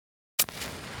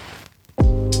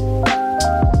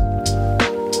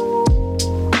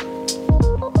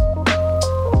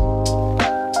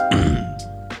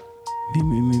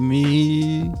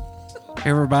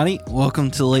everybody.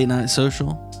 Welcome to Late Night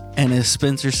Social. And as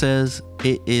Spencer says,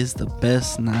 it is the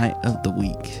best night of the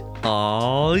week.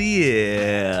 Oh,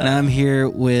 yeah. And I'm here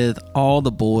with all the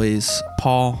boys.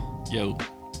 Paul. Yo.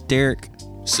 Derek.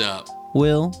 What's up?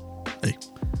 Will. Hey.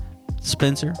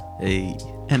 Spencer. Hey.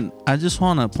 And I just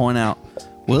want to point out,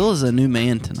 Will is a new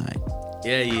man tonight.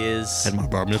 Yeah, he is. Had my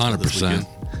bar mitzvah this 100%.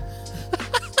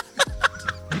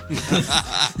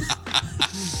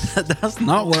 weekend. That's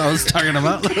not what I was talking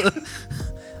about.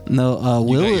 No, You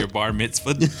Will. got your bar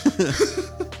mitzvah?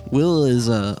 Will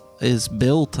is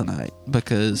Bill tonight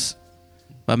because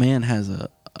my man has a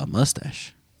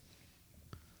mustache.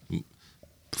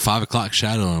 5 o'clock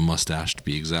shadow and a mustache, to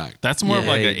be exact. That's more of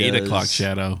like an 8 o'clock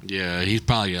shadow. Yeah, he's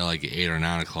probably got like 8 or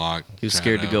 9 o'clock. He was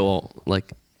scared to go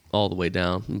all the way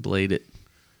down and blade it.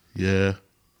 Yeah,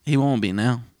 He won't be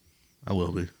now. I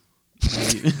will be.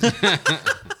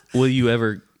 Will you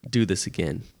ever do this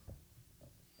again?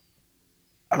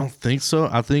 I don't think so.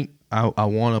 I think I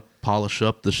want to polish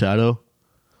up the shadow,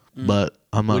 but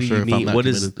I'm not What do sure you if mean? I'm that What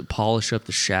committed. does polish up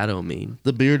the shadow mean?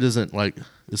 The beard isn't like,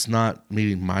 it's not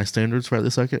meeting my standards right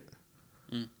this second.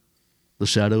 The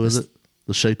shadow is it?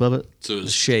 The shape of it? So The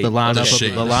it's shape. The lineup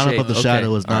shape. of the Okay,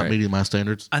 shadow is not all right. meeting my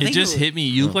standards. I it think just hit me.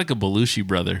 You look like a Belushi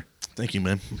brother. Thank you,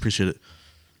 man. Appreciate it.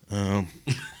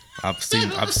 I've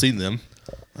seen them.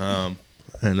 And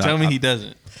Tell me he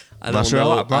doesn't. I I'm don't not sure I know.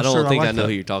 like- I'm not I don't sure I think like I know that.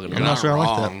 who you're talking I'm about. not sure I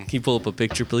like that. wrong. Can you pull up a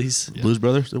picture, please? Blues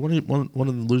Brothers. One of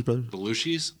the Blues Brothers.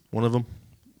 Belushi's? One of them.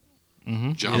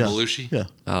 John Yeah. Belushi? Yeah.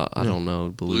 I don't know.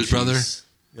 Blues Belushi's. Brother?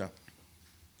 Yeah.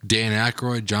 Dan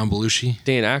Aykroyd, John Belushi.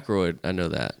 Dan Aykroyd. I know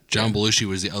that. John Belushi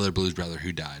was the other blues brother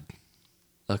who died.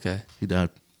 Okay. He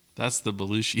died. That's the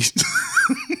Belushis.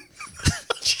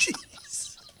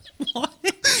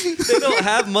 They don't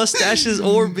have mustaches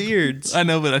or beards. I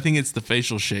know, but I think it's the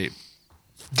facial shape.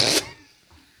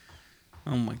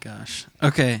 Oh my gosh.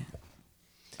 Okay.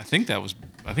 I think that was.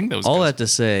 All good. that to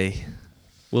say,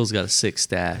 Will's got a sick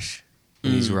stash,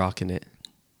 and he's rocking it.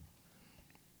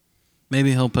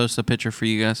 Maybe he'll post a picture for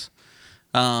you guys.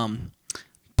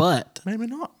 But Maybe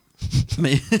not.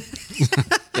 maybe,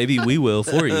 Maybe we will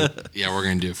for you. Yeah, we're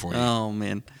going to do it for you. oh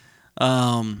man.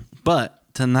 But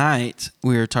tonight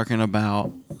we are talking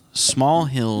about small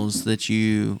hills that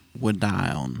you would die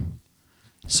on.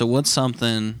 So what's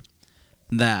something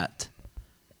that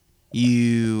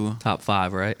you Top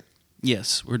 5, right?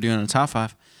 Yes, we're doing a top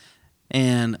 5.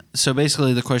 And so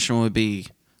basically the question would be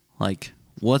like,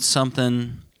 what's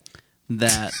something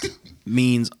that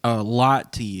means a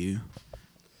lot to you,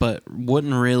 but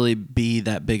wouldn't really be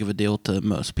that big of a deal to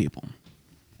most people?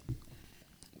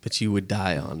 But you would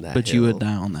die on that. But you hill, would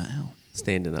die on that hill.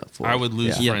 standing up for. I it. would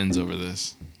lose Yeah. friends over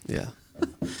this. Yeah.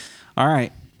 All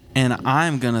right. And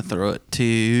I'm going to throw it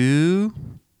to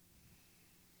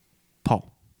Paul.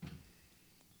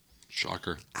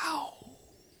 Shocker.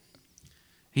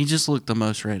 He just looked the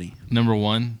most ready. Number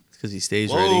 1. Because he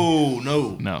stays ready. Oh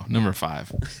no. No, number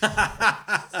 5.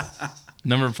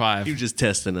 Number 5. You just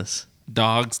testing us.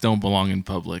 Dogs don't belong in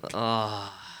public.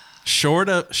 Short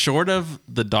of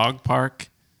the dog park,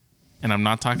 and I'm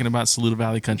not talking about Saluda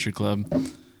Valley Country Club.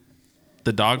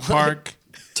 The dog park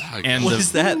and What the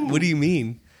is that? What do you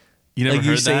mean? you never Like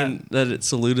you're heard that? saying that at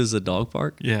Saluta's a dog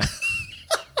park? Yeah.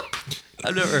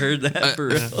 I've never heard that for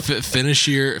real. Finish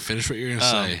what you're going to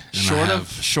say.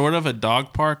 And Short of a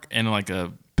dog park and like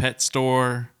a pet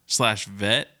store /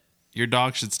 vet, your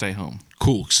dog should stay home.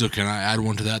 Cool. So can I add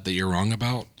one to that you're wrong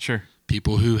about? Sure.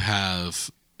 People who have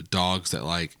dogs that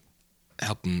like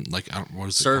help them, like, I don't, what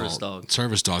is it Service called? dogs.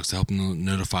 Service dogs to help them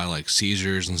notify like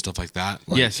seizures and stuff like that.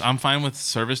 Like, Yes, I'm fine with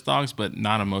service dogs, but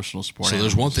not emotional support. So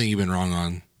there's animals. one thing you've been wrong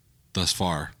on thus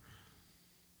far.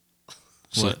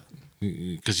 So, What?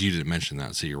 because you didn't mention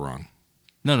that, so you're wrong.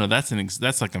 No, that's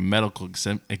like a medical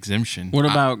exemption. What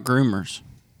about groomers?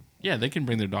 Yeah, they can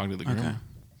bring their dog to the groomer. Okay.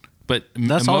 But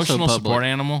That's also emotional public. support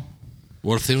animal?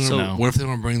 What if they want? So- What if they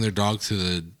want to bring their dog to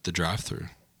the drive-through?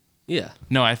 Yeah.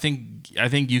 No, I think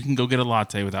you can go get a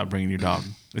latte without bringing your dog.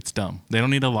 It's dumb. They don't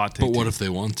need a latte. But what too. if they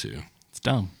want to? It's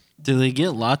dumb? Do they get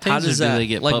lattes How or does do that they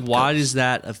get like? pup Why cups? does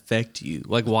that affect you?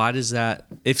 Like, why does that?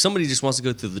 If somebody just wants to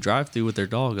go through the drive-through with their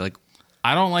dog, like,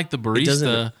 I don't like the barista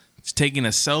doesn't- taking a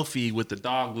selfie with the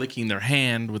dog licking their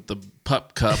hand with the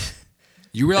pup cup.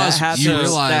 You realize? that You happens.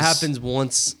 realize That happens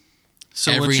once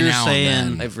So every what you're now and saying,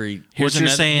 then. every. what Here's you're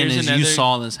another- saying here's is you another-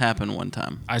 saw this happen one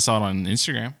time. I saw it on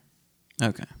Instagram.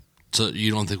 Okay. So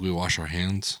you don't think we wash our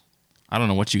hands? I don't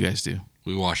know what you guys do.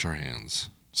 We wash our hands.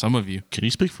 Some of you. Can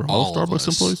you speak for all All of Starbucks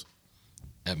us. employees?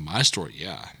 At my store,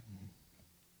 yeah.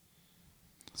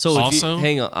 So if Also, you,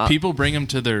 hang on. people bring them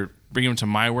to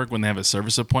my work when they have a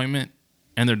service appointment,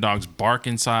 and their dogs bark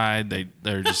inside.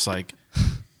 They're just like,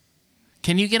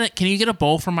 can you get a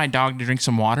bowl for my dog to drink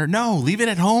some water? No, leave it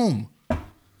at home.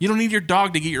 You don't need your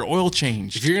dog to get your oil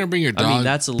changed. If you're gonna bring your dog,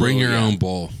 that's a bring little, your own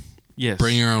bowl. Yes.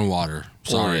 Bring your own water.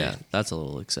 Sorry. Yeah, that's a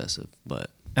little excessive, but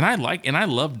And I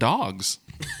love dogs.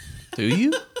 do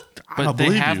you? But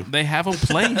they have a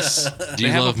place. Do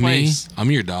you love me?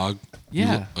 I'm your dog.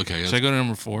 Yeah. Okay. Should I go to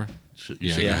number 4?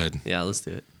 Yeah, go ahead. Yeah, let's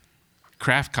do it.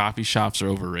 Craft coffee shops are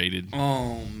overrated.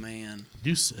 Oh man.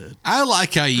 You said. I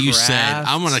like how you said, Craft.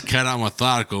 I'm going to cut out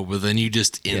methodical, but then you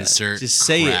just insert. Just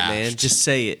say craft. it, man. Just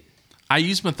say it. I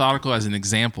use Methodical as an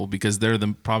example because they're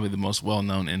probably the most well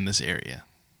known in this area.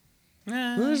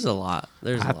 There's a lot.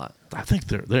 I think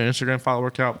their Instagram follower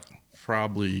count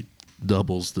probably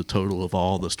doubles the total of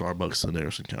all the Starbucks in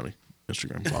Anderson County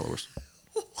Instagram followers.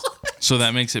 So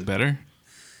that makes it better?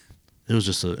 It was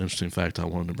just an interesting fact I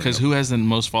wanted to bring Because up. who has the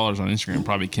most followers on Instagram?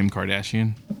 Probably Kim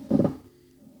Kardashian.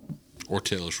 Or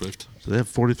Taylor Swift. So they have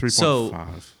 43.5. So-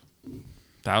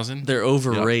 1,000? They're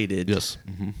overrated. Yes.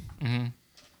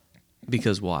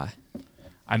 Because why?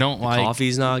 I don't like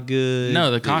Coffee's not good. No,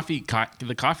 the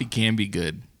coffee can be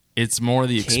good. It's more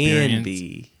the experience. Can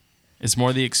be. It's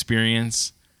more the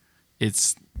experience.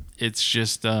 It's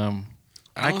just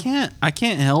I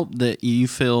can't help that you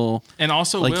feel and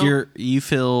also like Will, you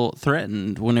feel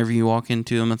threatened whenever you walk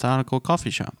into a Methodical coffee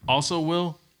shop. also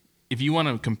Will, if you want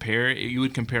to compare it, you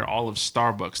would compare all of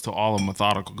Starbucks to all of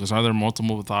Methodical because are there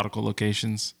multiple Methodical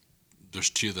locations? There's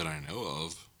 2 that I know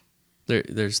of.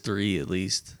 There's 3 at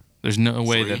least. There's no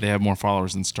way 3? that they have more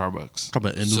followers than Starbucks. Talking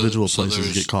about individual So places to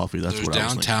there's- get coffee. That's there's what I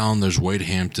was thinking. downtown, there's Wade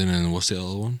Hampton, and what's the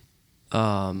other one?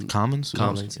 Commons?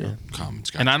 Commons, yeah.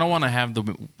 Commons. And I don't want to have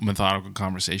the Methodical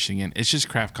conversation again. It's just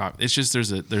craft coffee. It's just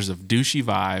there's a douchey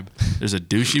vibe. There's a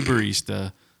douchey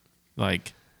barista.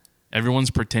 Like everyone's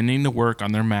pretending to work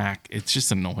on their Mac. It's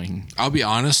just annoying. I'll be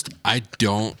honest, I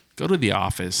don't Go to the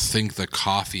office. think the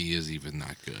coffee is even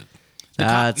that good.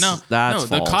 That's No, false.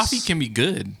 the coffee can be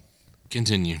good.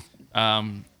 Continue.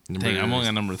 Dang, I'm only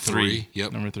on number 3.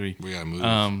 Yep. Number 3. We got to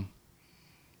move.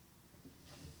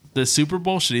 The Super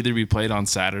Bowl should either be played on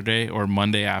Saturday or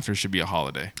Monday after should be a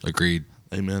holiday. Agreed.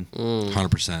 Amen.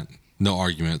 100%. No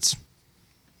arguments.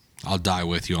 I'll die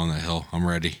with you on that hill. I'm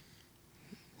ready.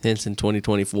 Hence in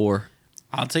 2024.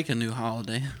 I'll take a new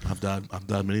holiday. I've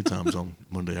died many times on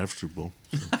Monday after Super Bowl.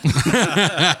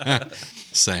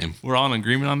 Same. We're all in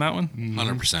agreement on that one?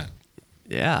 100%.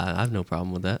 Yeah, I have no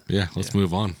problem with that. Yeah, let's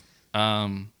move on.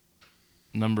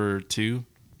 Number 2,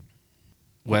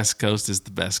 West Coast is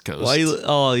the best coast. Why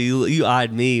you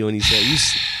eyed me when you said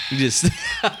you just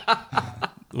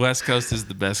West Coast is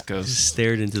the best coast.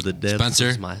 stared into the depths Spencer?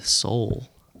 of my soul.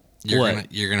 You're What?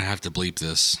 gonna have to bleep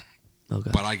this, Okay.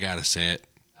 but I gotta say it.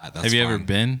 That's Have you ever fine.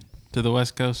 been to the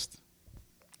West Coast?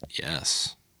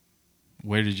 Yes.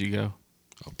 Where did you go?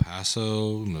 El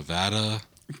Paso, Nevada.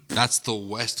 That's the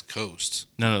West Coast.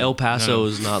 No, El Paso no.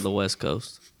 is not the West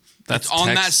Coast. That's on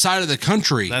that side of the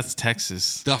country. That's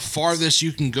Texas. The farthest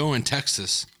you can go in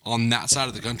Texas on that side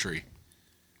of the country.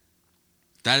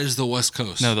 That is the West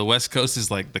Coast. No, the West Coast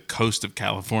is like the coast of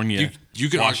California, you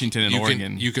can Washington, and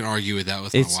Oregon. You can argue with that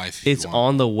with It's my wife. if you it's want.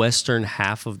 on the western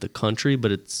half of the country,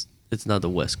 but it's not the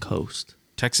West Coast.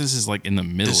 Texas is like in the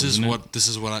middle. This is isn't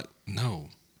it? what I no.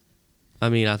 I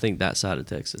mean, I think that side of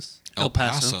Texas. El El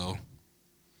Paso. Paso.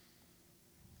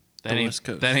 that the ain't West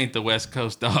Coast. that ain't the West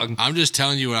Coast, dog. I'm just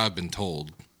telling you what I've been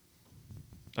told.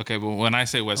 Okay, but when I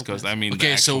say West Coast, I mean the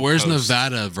Okay, so actual where's coast.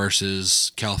 Nevada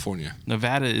versus California?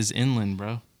 Nevada is inland,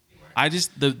 bro. I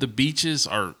just the beaches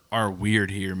are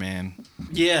weird here, man.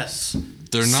 Yes.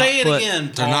 They're not. Say it but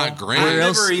again. they're Paul. not great. I've Where never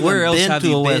else- even where else been have to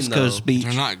you a been, West Coast though? beach.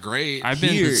 They're not great. I've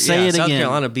been Here, Say it South again.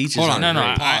 Carolina beaches. Hold are on. no,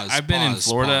 great. Pause, I've been in pause,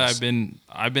 Florida. pause.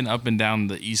 I've been up and down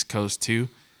the East Coast too.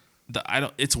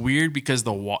 It's weird because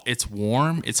it's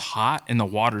warm, it's hot, and the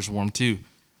water's warm too.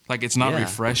 Like it's not Yeah.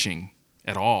 refreshing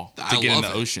at all to get in love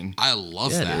the it. ocean. I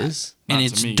love Yeah, that. it is. And Not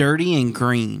it's to me. dirty and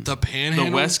green. The The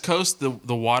Panhandle. West Coast, the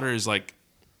water is like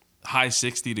high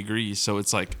 60 degrees, so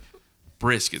it's like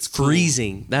brisk. It's cool.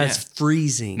 Freezing. That's Yeah.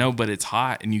 freezing. No, but it's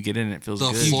hot, and you get in it. It feels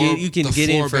The good. floor- You can the get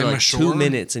in for Floribama like Shore? 2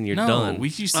 minutes and you're no, done. we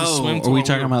used to Oh, swim. are till we we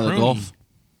talking were about the pruny. Gulf?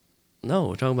 No,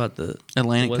 we're talking about the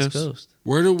Atlantic West Coast? Coast.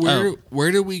 Where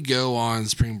Oh. do we go on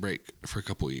spring break for a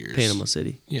couple of years? Panama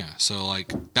City. Yeah, so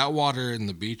like that water in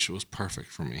the beach was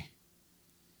perfect for me.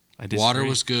 I disagree. Water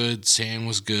was good, sand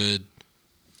was good.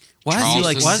 Why is he Charleston-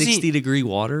 like? Why is 60 he? degree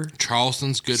water?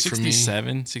 Charleston's good for me.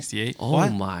 67, 68. Oh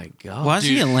What? my God. Why is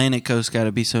the Dude. Atlantic Coast got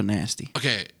to be so nasty?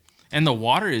 Okay, And the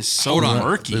water is so Hold on.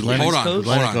 murky. The Atlantic, Hold on, Coast? hold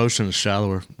Atlantic on. Ocean is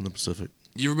shallower than the Pacific.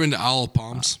 You ever been to Isle of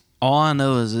Palms? All I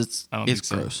know is it's I don't think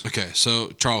so. gross. Okay, so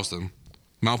Charleston.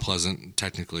 Mount Pleasant,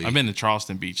 technically. I've been to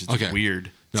Charleston Beach. It's Okay. weird.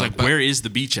 It's No, like, but- where is the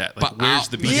beach at? Like, but where's I'll-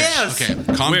 the beach? Yes! Okay,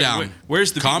 calm down.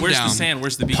 Where's the Calm where's down. the sand?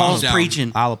 Where's the beach? Paul's down.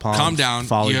 preaching. Isle of Palms. Calm down.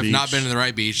 Folly You have Beach. not been to the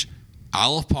right beach.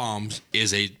 Isle of Palms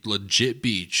is a legit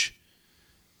beach.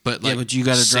 But like, Yeah, but you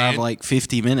got to drive sand- like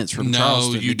 50 minutes from no,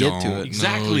 Charleston you to don't. get to it.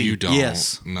 Exactly. No, you don't.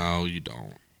 Yes. No, you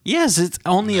don't. Yes, it's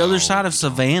on the No, other side you of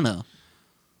Savannah.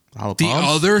 Isle of The Palms?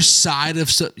 other side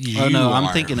of Oh, no,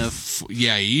 I'm thinking of-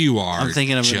 yeah, you are. I'm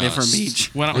thinking of a different just-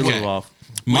 beach. When I- We're a Okay. little off.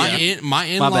 My Yeah.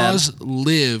 my My bad. in-laws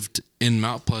lived in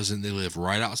Mount Pleasant. They live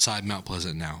right outside Mount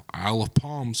Pleasant now. Isle of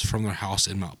Palms from their house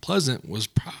in Mount Pleasant was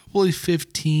probably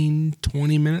 15,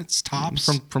 20 minutes tops.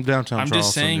 From downtown I'm Charleston,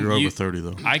 just saying, you're you- over 30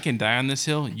 though. I can die on this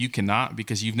hill. You cannot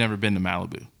because you've never been to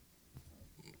Malibu.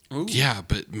 Yeah,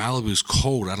 but Malibu's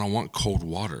cold. I don't want cold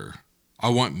water. I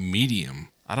want medium.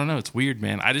 I don't know. It's weird,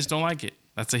 man. I just don't like it.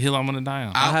 That's a hill I'm gonna die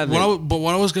on. But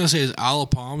what I was gonna say is Isle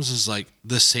of Palms is like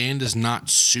the sand is not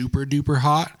super duper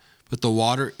hot, but the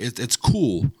water it's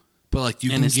cool. But like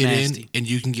you And can it's get nasty. in and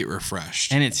you can get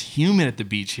refreshed. And it's humid at the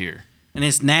beach here. And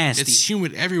it's nasty. It's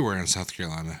humid everywhere in South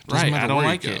Carolina. Doesn't Right. matter I don't where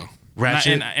like you it. go.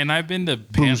 Ratchet. And I've been to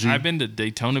Bougie. I've been to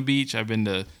Daytona Beach. I've been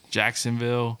to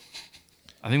Jacksonville.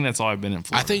 I think that's all I've been in I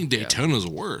Florida. think Daytona's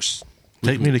worse.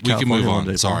 Take me to we can California move one on.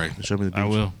 day. Paul. Sorry. Show me the beach. I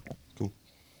will. Cool.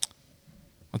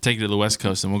 I'll take you to the West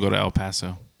Coast and we'll go to El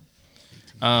Paso.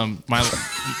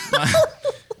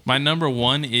 My number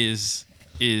one is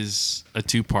a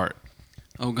 2-part,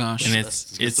 oh, gosh. and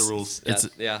it's the rules.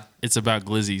 Yeah. it's about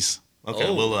glizzies. Okay,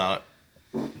 Oh. we'll allow it.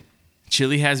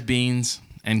 Chili has beans,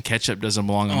 and ketchup doesn't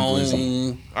belong on a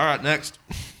glizzy. All right, next.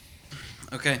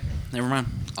 Okay, never mind.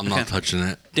 I'm not touching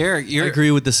it. Derek, I you're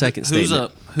agree with the second who's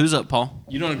statement. up? Who's up, Paul?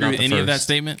 You don't agree Not with the any of that first.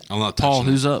 statement? I'm not touching Paul, it.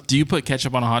 who's up? Do you put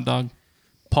ketchup on a hot dog?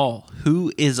 Paul,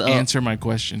 who is up? Answer my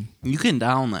question. You can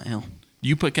die on that hill.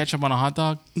 You put ketchup on a hot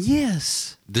dog?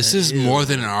 Yes. This is more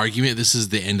than an argument. This is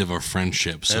the end of our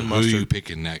friendship. So And who are mustard. you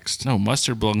picking next? No,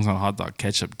 mustard belongs on a hot dog.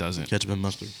 Ketchup doesn't. Ketchup and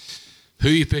mustard. Who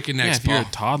are you picking Yeah, next, if you're Paul?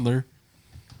 a toddler.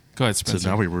 Go ahead, So Spencer.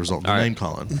 now we result in All right. name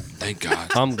calling. Thank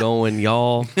God. I'm going,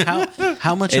 y'all.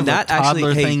 How much And of a that actually-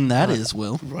 toddler hey, thing that is,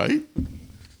 Will? Right?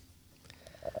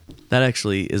 That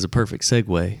actually is a perfect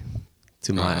segue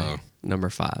to my Uh-oh. number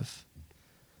 5.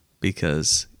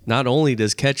 Because not only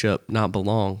does ketchup not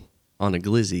belong on a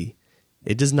glizzy,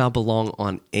 it does not belong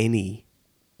on any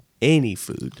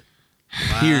food.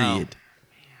 Period.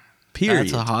 Period.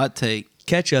 That's a hot take.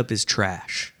 Ketchup is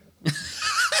trash.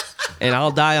 And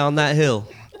I'll die on that hill.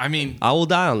 I mean, I will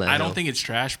die on that I hill. don't think it's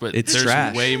trash, but It's there's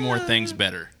trash. way more things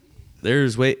better.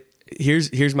 Here's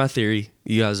my theory.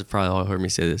 You guys have probably all heard me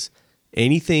say this.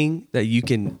 Anything that you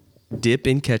can dip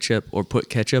in ketchup or put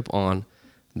ketchup on,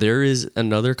 there is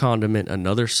another condiment,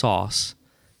 another sauce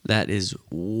that is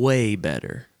way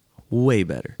better. Way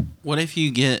better. What if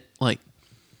you get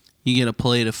a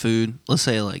plate of food, let's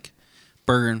say like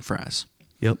burger and fries,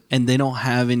 Yep. and they don't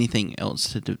have anything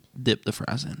else to dip the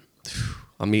fries in?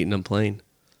 I'm eating them plain.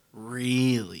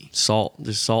 Really? Salt.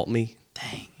 Just salt me.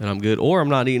 Dang. And I'm good. Or I'm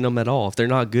not eating them at all. If they're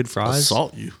not good fries.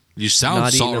 Assault you. You sound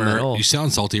Not eating them at all. You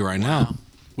sound salty right now.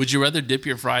 Would you rather dip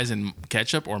your fries in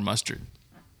ketchup or mustard?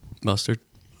 Mustard.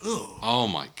 Oh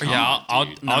my God. Yeah,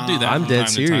 I'll do that. I'm from dead time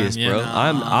to serious, time. Yeah, bro.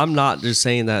 no. I'm not just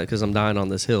saying that because I'm dying on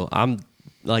this hill. I'm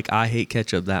like, I hate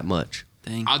ketchup that much.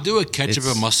 Dang. I'll do a ketchup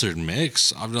It's- and mustard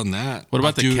mix. I've done that. What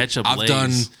about the ketchup I've Lay's?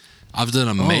 done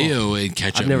a mayo and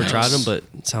ketchup. I've never mix. tried them, but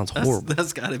it sounds horrible.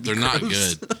 That's gotta be They're not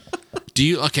gross. good. Do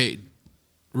you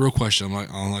real question.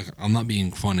 I'm not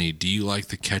being funny. Do you like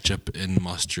the ketchup and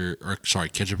mustard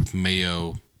ketchup and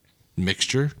mayo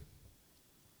mixture?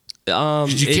 You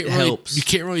It helps. You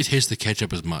can't really taste the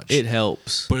ketchup as much. It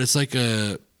helps. But it's like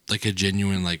a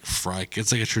genuine fry.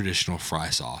 It's like a traditional fry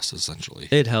sauce essentially.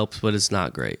 It helps, but it's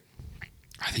not great.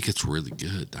 I think it's really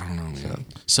good. I don't know, man.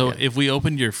 So if we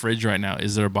opened your fridge right now,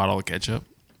 is there a bottle of ketchup?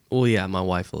 Well, yeah, my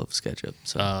wife loves ketchup.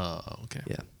 So Oh, okay.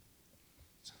 yeah.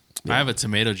 I have a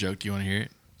tomato joke. Do you want to hear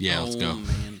it? Yeah, let's go.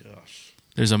 Man.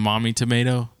 There's a mommy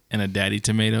tomato and a daddy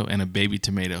tomato and a baby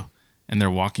tomato, and they're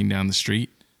walking down the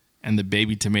street, and the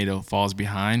baby tomato falls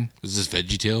behind, Is this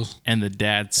Veggie Tales? and the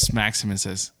dad smacks him and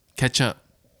says, "Ketchup."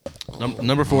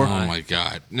 Number 4. Oh my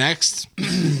God. Next.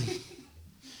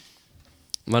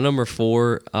 My number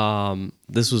 4,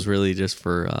 this was really just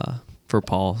for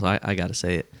Paul. So I got to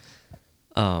say it.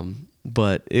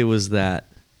 But it was that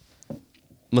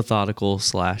methodical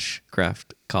 /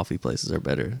 craft coffee places are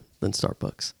better than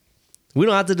Starbucks. We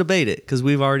don't have to debate it because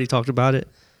we've already talked about it.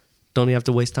 Don't even have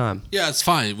to waste time. Yeah, it's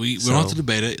fine. We don't have to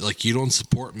debate it. Like, you don't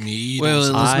support me. You Well,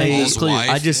 don't let's support make Paul's this clear. wife.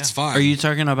 I just- it's fine. Are you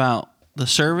talking about the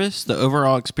service, the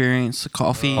overall experience, the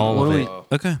coffee? All What of are it.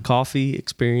 Okay. Coffee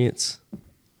experience,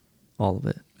 all of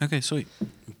it. Okay, sweet.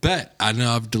 Bet. I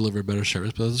know I've delivered better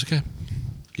service, but that's okay.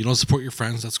 You don't support your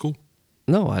friends, that's cool.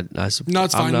 No, I No, it's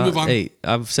I'm fine. not- Move on. Hey,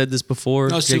 I've said this before.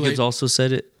 No, it's too Jacob's late. also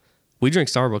said it. We drink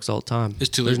Starbucks all the time. It's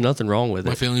too There's late. nothing wrong with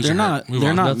My it. feelings They're are not. hurt. Move They're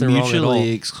on. not Nothing wrong at all. mutually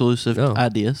exclusive No.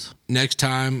 ideas. Next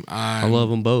time, I love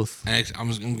them both.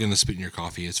 I'm going to spit in your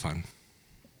coffee. It's fine.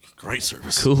 Great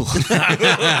service. Cool. All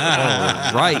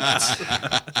right.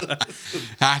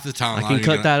 Half the time, I can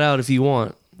cut that out if you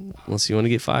want, unless you want to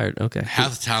get fired. Okay.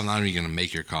 Half the time, I'm not even going to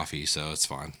make your coffee, so it's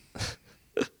fine.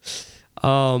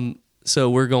 So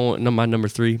we're going. My number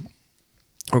 3.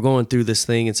 We're going through this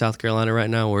thing in South Carolina right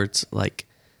now where it's like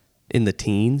in the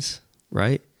teens,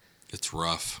 right? It's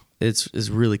rough. It's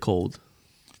really cold.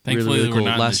 Thankfully, really, really we're cold.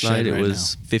 not in Last the shed night it right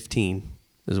was 15,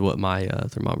 is what my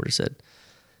thermometer said.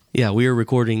 Yeah, we are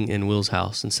recording in Will's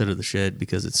house instead of the shed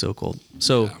because it's so cold.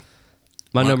 So Yeah.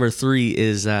 my number 3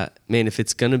 is that, man, if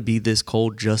it's gonna be this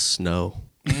cold, just snow.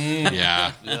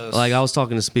 Yeah. Like I was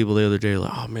talking to some people the other day,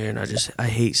 like, oh man, I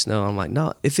hate snow. I'm like,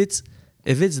 no, if it's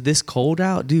this cold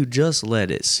out, dude, just let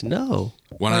it snow.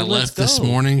 When I Like, let's left this go.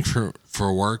 morning for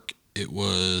work, I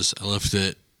left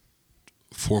at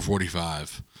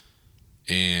 4:45,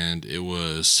 and it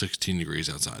was 16 degrees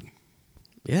outside.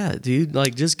 Yeah, dude,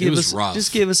 like just give was us rough.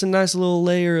 a nice little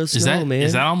layer of snow, man.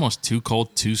 Is that almost too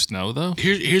cold to snow though?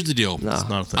 Here's the deal. Nah. It's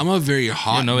not a thing. I'm a very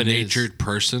hot no, it is. natured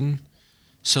person,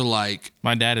 so like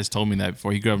My dad has told me that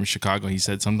before. He grew up in Chicago. He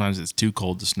said sometimes it's too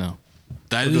cold to snow.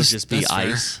 that It'll is just be that's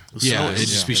fair. ice. Yeah, it'd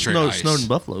just be straight No, ice. it snowed in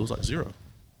Buffalo. It was like 0.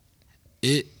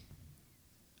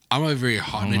 I'm a very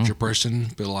hot natured person,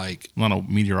 but like I'm not a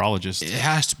meteorologist. it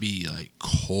has to be like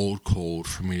cold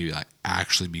for me to like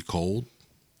actually be cold.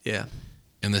 Yeah.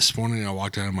 And this morning I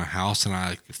walked out of my house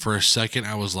and for a second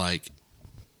I was like,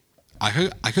 I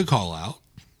could call out.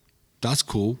 That's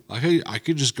cool. I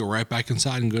could just go right back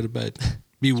inside and go to bed.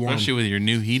 Be warm. Especially with your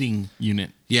new heating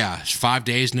unit. Yeah, 5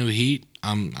 days no heat.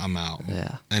 I'm out.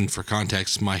 Yeah. And for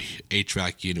context, my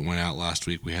HVAC unit went out last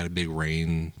week. We had a big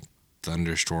rain,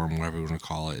 thunderstorm, whatever you want to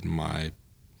call it, and my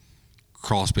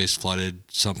crawl space flooded.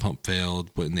 Sump pump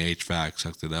failed. Put in the HVAC,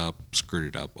 sucked it up,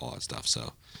 screwed it up, all that stuff.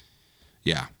 So,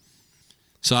 yeah.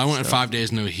 So I went 5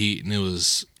 days no heat, and it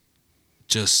was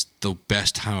just the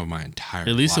best time of my entire life.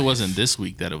 At least it wasn't this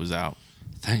week that it was out.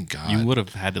 Thank God. You would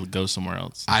have had to go somewhere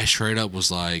else. I straight up was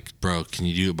like, bro, can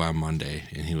you do it by Monday?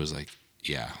 And he was like,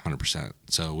 yeah, 100%.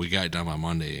 So we got it done by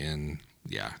Monday. And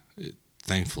yeah,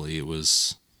 thankfully it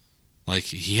was like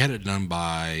he had it done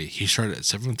he started at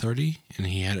 7:30 and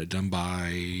he had it done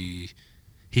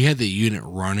he had the unit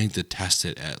running to test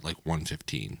it at like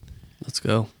 1:15. Let's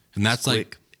go. And that's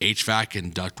Quick. like HVAC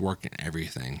and ductwork and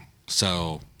everything.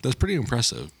 So that's pretty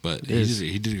impressive, but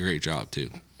he did a great job too.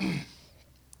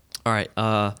 All right.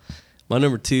 My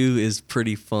number 2 is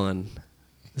pretty fun.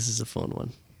 This is a fun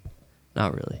one.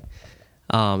 Not really.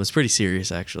 It's pretty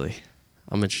serious, actually.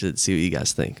 I'm interested to see what you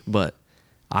guys think. But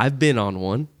I've been on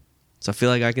one, so I feel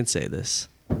like I can say this.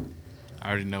 I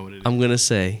already know what it is. I'm going to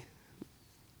say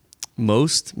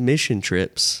most mission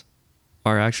trips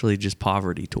are actually just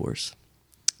poverty tours.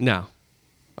 Now,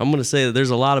 I'm going to say that there's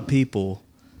a lot of people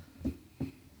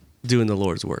doing the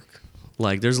Lord's work.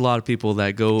 Like, there's a lot of people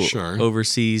that go Sure.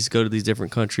 overseas, go to these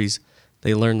different countries.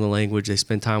 They learn the language. They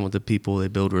spend time with the people. They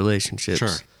build relationships.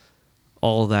 Sure.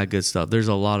 All of that good stuff. There's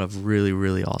a lot of really,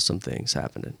 really awesome things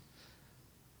happening.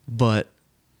 But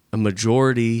a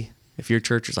majority, if your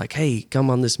church is like, hey, come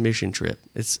on this mission trip,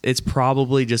 it's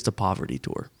probably just a poverty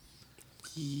tour.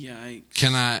 Yikes.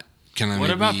 Can I What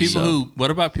about maybe-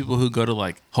 people who go to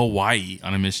like Hawaii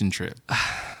on a mission trip?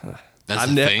 That's I've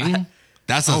a ne- thing?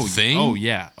 That's a thing? Oh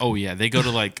yeah. They go to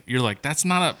like you're like that's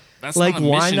not Like, a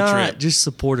why mission not trip. just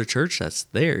support a church that's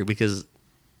there? Because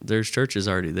there's churches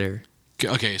already there.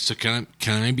 Okay, so can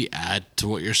I maybe add to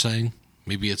what you're saying?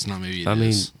 Maybe it's not, maybe it is. I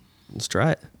mean, let's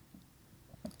try it.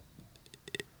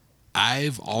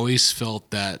 I've always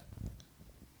felt that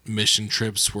mission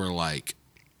trips were like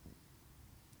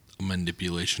a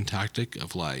manipulation tactic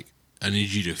of like, I need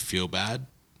you to feel bad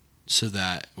so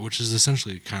that, which is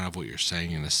essentially kind of what you're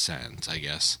saying in a sense, I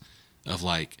guess, of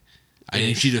like, I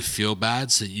need you to feel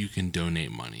bad so you can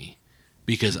donate money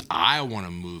because I want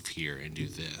to move here and do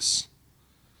this.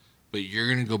 But you're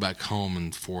going to go back home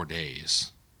in 4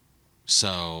 days.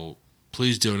 So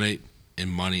please donate in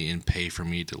money and pay for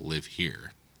me to live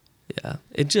here. Yeah.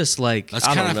 It just like, That's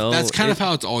I kind don't of know. that's kind of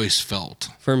how it's always felt.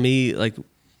 For me, like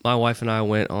my wife and I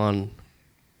went on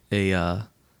a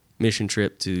mission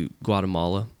trip to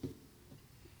Guatemala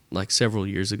like several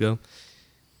years ago.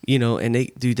 You know, and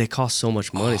they cost so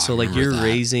much money. Oh, so I like remember you're that.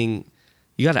 raising,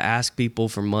 you got to ask people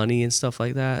for money and stuff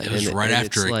like that. It was and, right and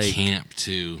after it's a like, camp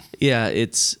too. Yeah,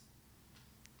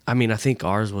 I mean, I think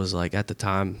ours was like at the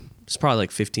time, it's probably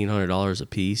like $1,500 a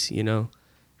piece, you know?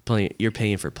 You're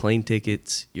paying for plane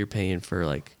tickets, you're paying for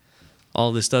like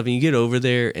all this stuff. And you get over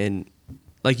there and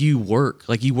like you work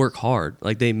hard.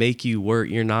 Like they make you work.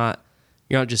 You're not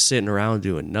just sitting around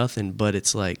doing nothing, but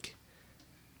it's like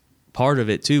part of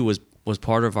it too was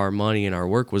part of our money and our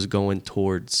work was going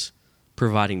towards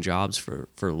providing jobs for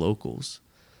locals.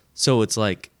 So it's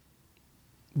like,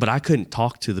 but I couldn't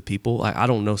talk to the people. I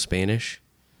don't know Spanish.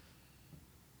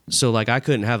 So like I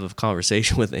couldn't have a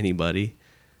conversation with anybody.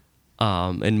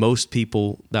 And most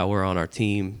people that were on our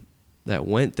team that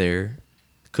went there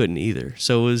couldn't either.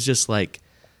 So it was just like,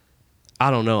 I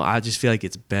don't know. I just feel like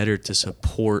it's better to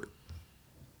support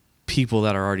people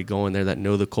that are already going there, that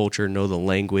know the culture, know the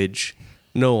language,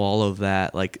 know all of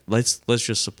that. Like let's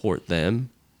just support them,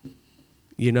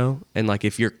 you know? And like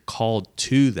if you're called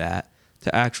to that,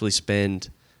 to actually spend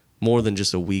more than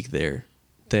just a week there,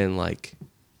 then like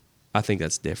I think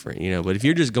that's different, you know? But if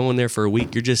you're just going there for a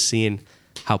week, you're just seeing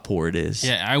how poor it is.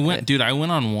 Yeah, I went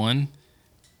on one,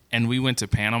 and we went to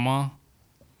Panama,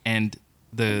 and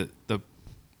the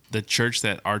church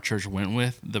that our church went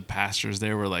with, the pastors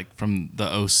there were like from the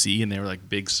OC, and they were like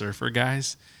big surfer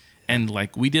guys. And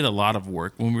like we did a lot of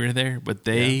work when we were there, but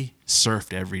they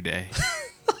surfed every day.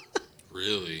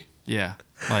 Really? Yeah.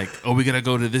 Like, oh, we got to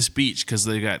go to this beach because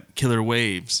they got killer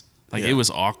waves. Like, it was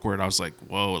awkward. I was like,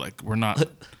 whoa, like, we're not,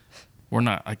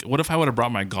 like, what if I would have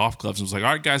brought my golf clubs and was like,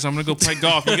 all right, guys, I'm going to go play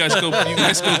golf. You guys go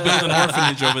build an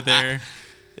orphanage over there.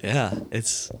 Yeah,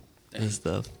 it's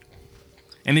tough.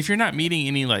 And if you're not meeting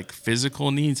any, like,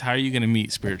 physical needs, how are you going to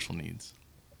meet spiritual needs?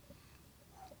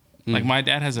 Like, my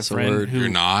dad has a friend who... You're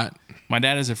not? My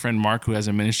dad has a friend, Mark, who has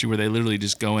a ministry where they literally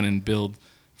just go in and build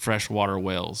freshwater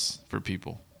wells for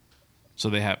people. So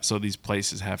these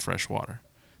places have fresh water.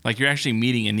 Like you're actually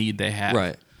meeting a need they have.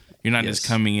 Right. You're not just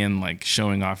coming in like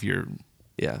showing off your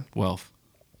wealth.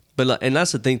 But and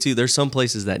that's the thing too. There's some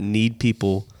places that need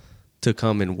people to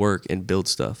come and work and build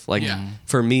stuff. Like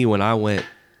for me, when I went,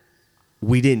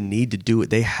 we didn't need to do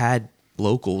it. They had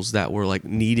locals that were like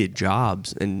needed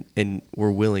jobs and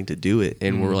were willing to do it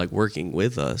and were like working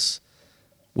with us.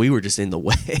 We were just in the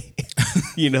way,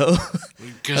 you know?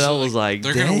 And I was like,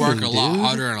 they're going to work a lot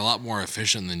harder and a lot more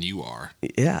efficient than you are.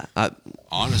 Yeah.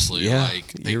 Honestly, you're right.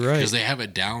 Because they have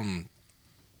it down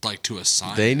like to a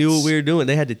science. They knew what we were doing.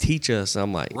 They had to teach us.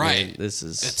 I'm like, right. Man,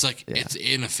 it's like, it's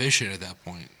inefficient at that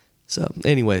point. So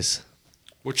anyways,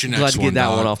 what's your next glad to get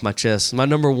that one off my chest. My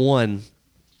number one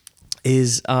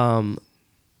is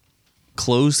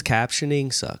closed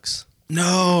captioning sucks.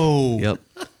 No. Yep.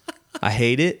 I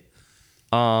hate it.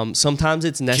 Sometimes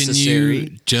it's necessary.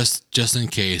 Can you, just in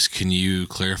case, can you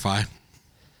clarify?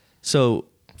 So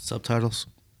Subtitles?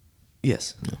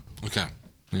 yes. Yeah. Okay.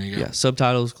 There you go. Yeah,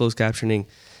 subtitles, closed captioning.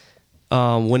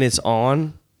 When it's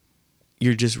on,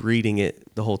 you're just reading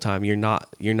it the whole time. You're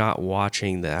not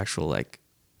watching the actual like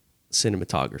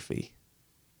cinematography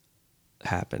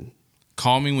happen.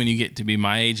 Call me when you get to be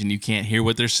my age and you can't hear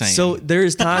what they're saying. So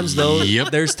there's times though. Yep.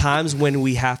 There's times when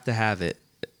we have to have it.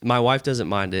 My wife doesn't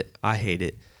mind it. I hate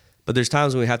it. But there's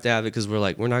times when we have to have it because we're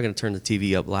like, we're not going to turn the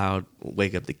TV up loud,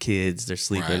 wake up the kids, they're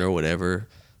sleeping or whatever.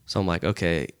 So I'm like,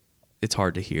 okay, it's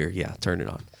hard to hear. Yeah, turn it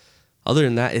on. Other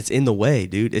than that, it's in the way,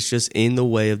 dude. It's just in the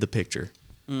way of the picture.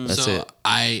 That's it.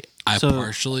 I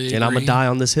partially agree. And I'm going to die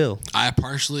on this hill. I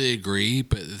partially agree,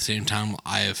 but at the same time,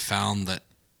 I have found that.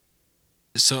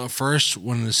 So at first,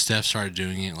 when the Steph started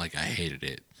doing it, like I hated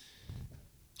it.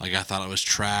 Like I thought it was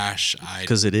trash.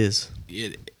 Because it is.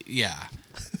 Yeah.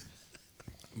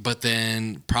 But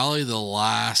then probably the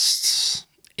last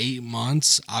 8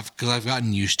 months, because I've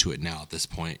gotten used to it now at this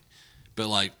point. But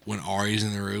like when Ari's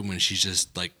in the room and she's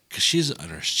just like, because she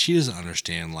doesn't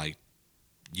understand like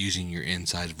using your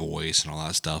inside voice and all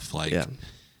that stuff. Like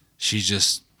she's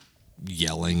just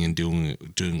yelling and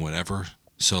doing whatever.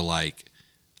 So like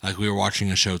we were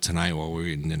watching a show tonight while we were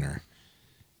eating dinner,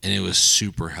 and it was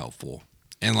super helpful.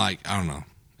 And like, I don't know,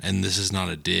 and this is not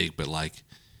a dig, but like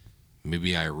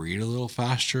maybe I read a little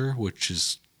faster, which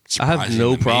is surprising. I have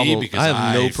no problem. I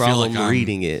have no problem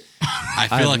reading it. I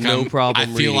feel like no problem I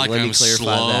feel reading. like Let I'm me clarify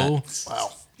slow. that. Wow.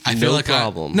 I feel no like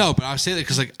problem. No, but I say that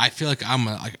because like I feel like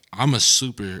I'm a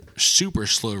super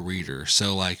slow reader.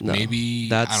 So like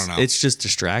maybe I don't know. It's just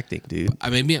distracting, dude.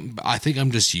 I think I'm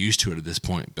just used to it at this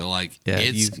point. But like,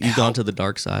 you've gone to the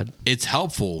dark side. It's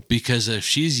helpful because if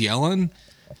she's yelling,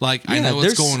 like I know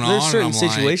what's going on. There's certain and I'm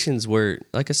situations where,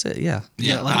 like I said, like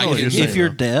if you're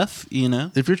deaf, you know,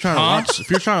 if you're trying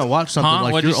to watch something,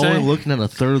 like What'd you're you only say? looking at a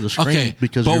third of the screen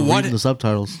because you're reading the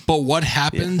subtitles. But what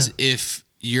happens if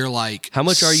you're like How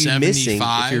much are you 75? missing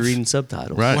if you're reading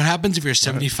subtitles? Right. What happens if you're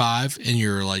 75 and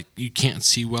you're like you can't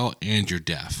see well and you're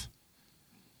deaf?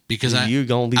 Because You're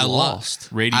gonna be I lost.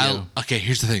 Radio. Okay,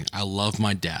 here's the thing. I love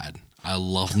my dad. I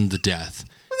love him to death.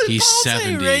 He's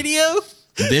 70. Radio.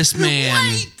 This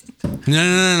man.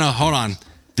 No. Hold on.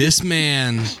 This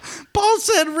man. Paul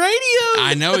said radio.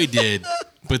 I know he did,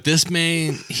 but this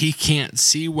man, he can't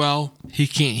see well. He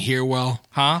can't hear well.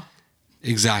 Huh?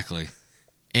 Exactly.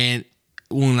 And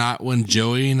when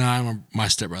Joey and I, my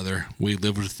stepbrother, we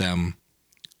lived with them.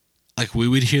 Like we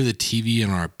would hear the TV in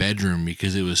our bedroom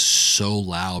because it was so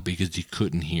loud because you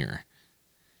couldn't hear.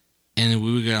 And then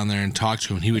we would go down there and talk to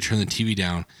him. And he would turn the TV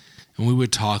down, and we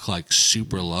would talk like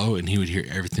super low, and he would hear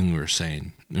everything we were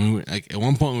saying. And we would, like at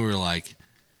one point we were like,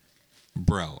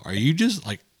 "Bro, are you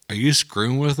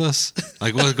screwing with us?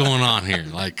 Like what's going on here?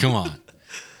 Like come on."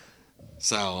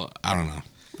 So I don't know.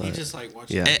 You just like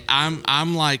watch. Yeah. I'm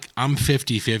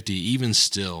 50-50 even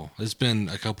still. It's been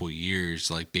a couple years,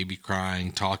 like baby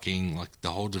crying, talking, like the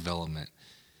whole development.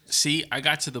 See, I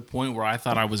got to the point where I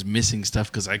thought I was missing stuff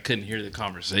because I couldn't hear the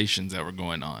conversations that were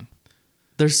going on.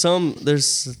 There is some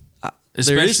shows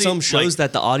like-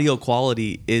 that the audio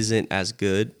quality isn't as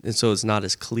good, and so it's not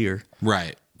as clear.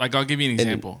 Right. Like, I'll give you an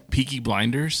example. Peaky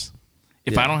Blinders.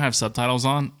 If Yeah. I don't have subtitles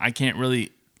on, I can't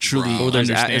really truly Bro. Oh, there's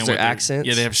understand is there what they're- accents?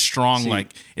 Yeah, they have strong, See,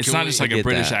 like, it's can not we- just like I a get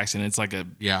British that. accent. It's like a,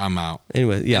 Yeah, I'm out.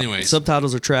 Anyway, yeah. Anyways.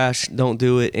 Subtitles are trash. Don't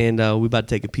do it. And we about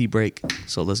to take a pee break.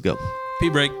 So let's go. pee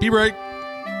break.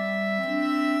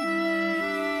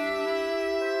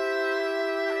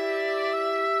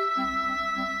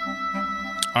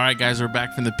 All right, guys, we're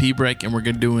back from the pee break, and we're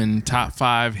going to doing top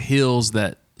 5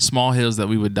 small hills that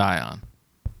we would die on.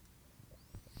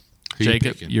 Who you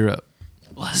Jacob, picking? you're up.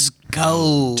 Let's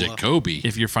go. Jacoby.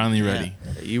 If you're finally ready.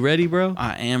 Are you ready, bro?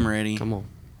 I am ready. Come on.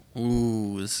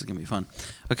 Ooh, this is gonna be fun.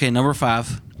 Okay, number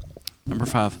 5.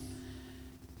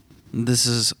 This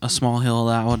is a small hill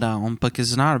that I will die on because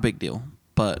it's not a big deal,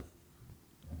 but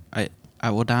I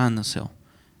will die on this hill.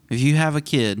 If you have a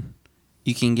kid,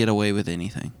 you can get away with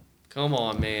anything. Come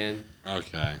on, man.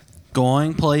 Okay.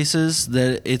 Going places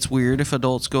that it's weird if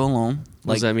adults go alone,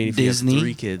 What like does that mean if Disney, you have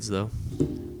 3 kids, though?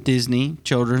 Disney,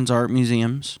 children's art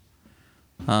museums,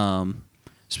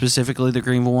 specifically the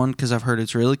Greenville one because I've heard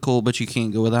it's really cool, but you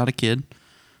can't go without a kid.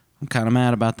 I'm kind of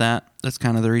mad about that. That's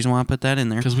kind of the reason why I put that in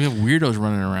there. Because we have weirdos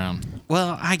running around.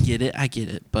 Well, I get it,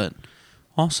 but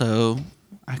also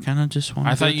I kind of just want.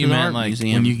 I thought you meant like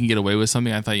museum. when you can get away with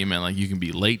something. I thought you meant like you can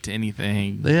be late to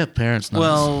anything. They have parents' nights.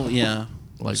 Well, yeah.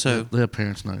 like so, they have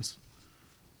parents' nights.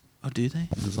 oh, do they?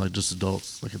 It's like just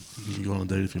adults. Like you can go on a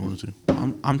date if you wanted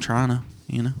to. I'm trying to.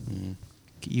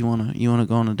 You wanna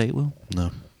go on a date, Will?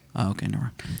 No, Oh, okay, never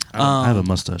mind. I have a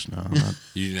mustache now. I'm not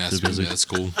You didn't ask too me. busy. That's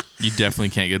cool. You definitely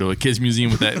can't go to a kids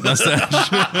museum with that mustache.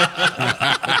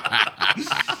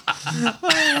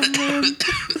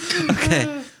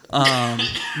 Okay.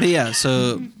 But yeah,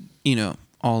 so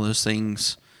all those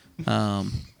things. Yeah.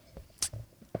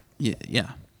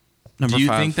 Number Do you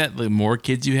 5. think that the more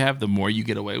kids you have, the more you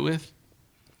get away with,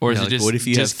 or is Yeah, it like, just what if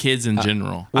you just have- kids in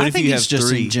general? What I if think you it's have just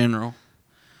 3? in general.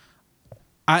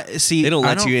 I see. They don't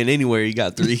I let you in anywhere. You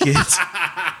got 3 kids.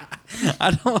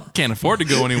 I don't. Can't afford to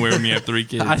go anywhere when you have 3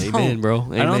 kids. I don't- Amen, bro.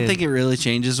 I don't Amen. think it really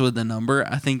changes with the number.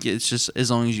 I think it's just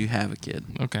as long as you have a kid,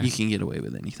 Okay. you can get away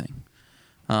with anything.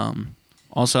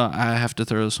 Also, I have to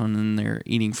throw this one in there: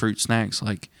 eating fruit snacks.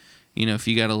 Like, if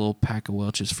you got a little pack of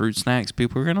Welch's fruit snacks,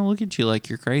 people are gonna look at you like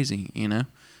you're crazy.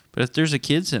 But if there's a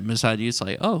kid sitting beside you, it's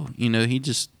like, oh, he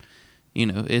just,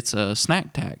 it's a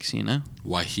snack tax.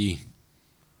 Why he?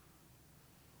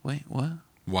 Wait, what?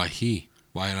 Why he?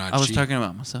 Why not I was she? talking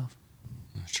about myself.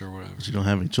 Sure, whatever. you don't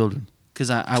have any children. Because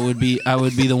I would be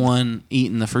the one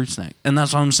eating the fruit snack, and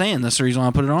that's what I'm saying. That's the reason why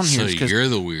I put it on here. So is 'cause you're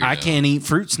the weirdo. I can't eat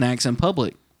fruit snacks in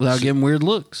public without getting weird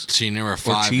looks. So your number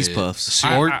 5 cheese is, puffs.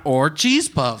 So, Or cheese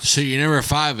puffs. so your number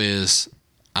 5 is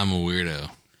I'm a weirdo.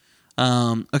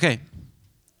 Okay.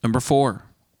 Number 4.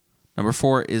 Number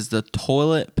 4 is the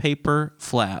toilet paper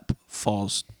flap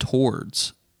falls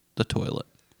towards the toilet,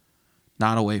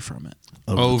 not away from it.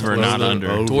 Over, not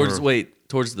under. Towards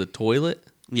the toilet?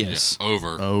 Yes. Yeah,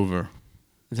 over. Over.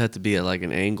 It'd have to be at like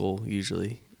an angle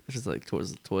usually. It's just like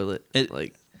towards the toilet.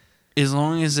 Like as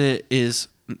long as it is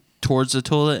towards the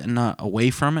toilet and not away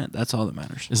from it, that's all that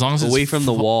matters. As long as Away it's from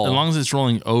the wall. As long as it's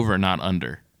rolling over, not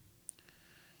under.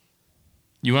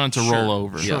 You want it to roll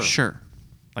over, Sure.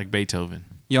 like Beethoven.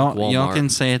 Y'all Walmart. can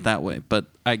say it that way, but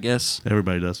I guess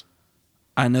Everybody does.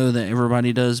 I know that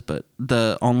everybody does, but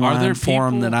the online there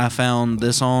forum people- that I found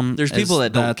this on, There's people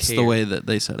that don't that's the care. way that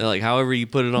they said They're it. like, however you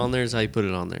put it on there is how you put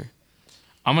it on there.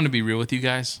 I'm gonna be real with you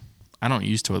guys. I don't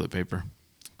use toilet paper.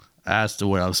 That's the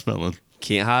way I'm smelling.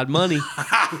 Can't hide money.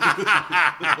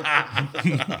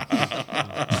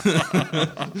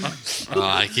 I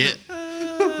like it.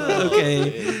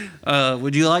 Okay.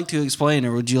 Would you like to explain,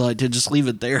 or would you like to just leave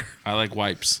it there? I like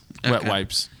wipes. Wet Okay.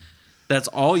 wipes. That's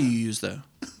all you use, though.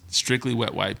 Strictly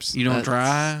wet wipes. You don't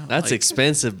dry. That's like,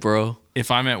 expensive, bro.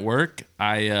 If I'm at work,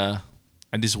 I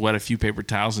just wet a few paper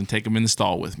towels and take them in the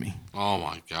stall with me. Oh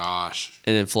my gosh.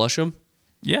 And then flush them.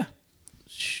 Yeah.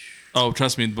 Oh,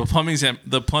 trust me, the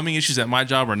plumbing issues at my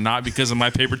job are not because of my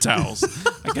paper towels.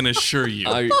 I can assure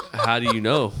you, How do you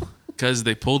know? because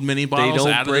they pulled mini bottles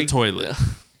out of the toilet.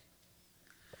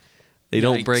 They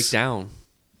don't Yikes. break down.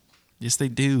 Yes, they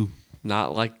do.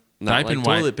 Not like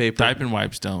toilet paper. Diaper and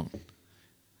wipes don't.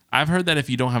 I've heard that if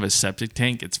you don't have a septic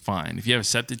tank, it's fine. If you have a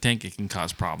septic tank, it can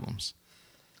cause problems.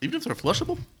 Even if they're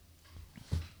flushable?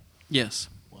 yes.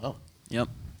 Wow. Yep.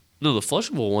 No, the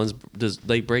flushable ones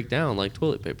they break down like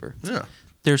toilet paper. Yeah.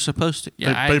 They're supposed to.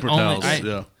 Yeah, Paper towels,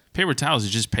 yeah. Paper towels is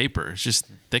just paper. It's just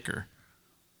thicker.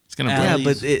 It's gonna Yeah, Yeah, break.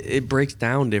 but it breaks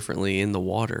down differently in the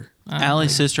water.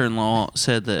 Allie's sister-in-law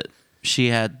said that she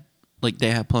had, like,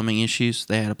 they had plumbing issues.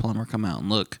 They had a plumber come out and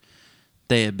look.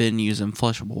 They had been using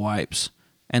flushable wipes,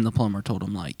 and the plumber told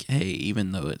them, like, hey,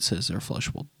 even though it says they're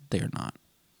flushable, they're not.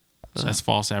 So that's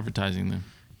false advertising then.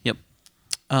 Yep.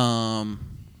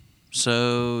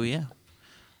 So, yeah.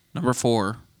 Number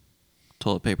 4,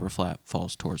 toilet paper flap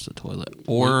falls towards the toilet.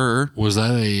 Or Was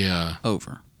that a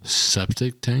over.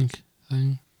 septic tank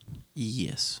thing?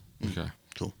 Yes. Okay.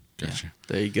 Cool. Gotcha.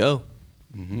 There you go.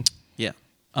 Yeah.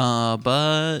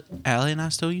 But Allie and I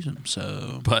still use them,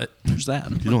 so But there's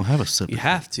that. You don't have a septic. You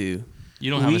have to.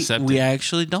 you don't have a septic. We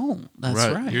actually don't. That's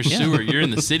Right. right. You're Yeah. sewer. You're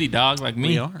in the city, dog, like me.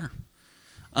 We are.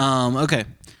 Okay.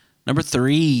 Number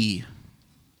 3.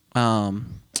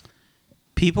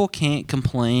 People can't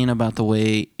complain about the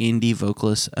way indie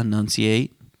vocalists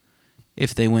enunciate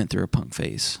if they went through a punk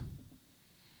phase.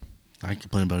 I can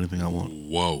complain about anything I want.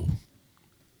 Whoa.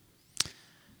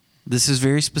 This is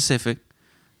very specific.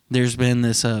 There's been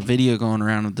this video going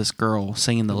around of this girl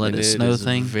singing the "Let And It Snow" is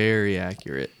thing, very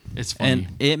accurate. It's funny.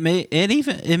 and it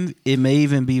may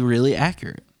even be really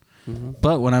accurate.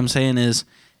 But what I'm saying is,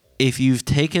 if you've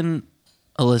taken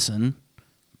a listen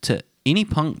to any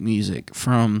punk music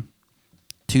from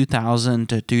 2000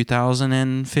 to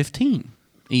 2015,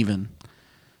 even,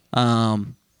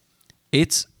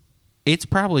 it's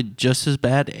probably just as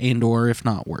bad and or if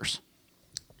not worse.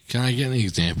 Can I get an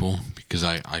example? Because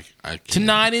I can't.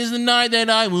 Tonight is the night that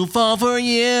I will fall for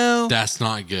you. That's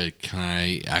not good. Can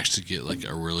I actually get like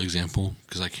a real example?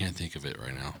 Because I can't think of it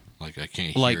right now. Like I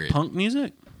can't Like hear it. punk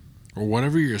music. Or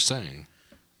whatever you're saying.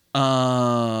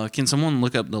 Can someone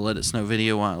look up the "Let It Snow"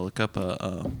 video while I look up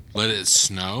Let it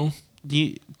snow?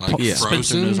 Like Spencer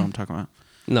Frozen? knows what I'm talking about.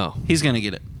 No. He's gonna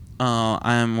get it.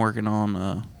 I am working on.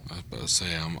 I was about to say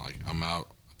I'm out.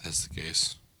 If that's the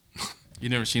case. You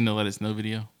never seen the Let It Snow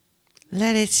video?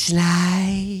 Let it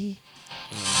slide.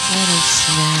 Let it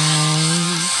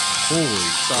slide. Holy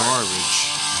garbage.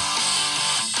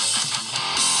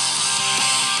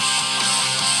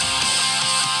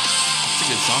 It's a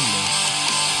good song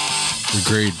though.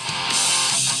 Agreed.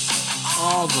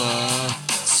 All the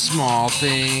small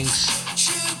things.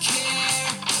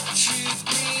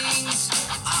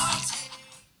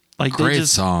 Like they Great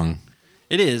just, song.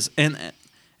 it is, and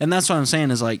that's what I'm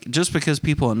saying is like just because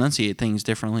people enunciate things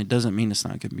differently doesn't mean it's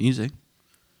not good music.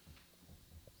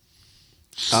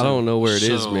 I don't know where it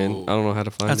is, so- man. I don't know how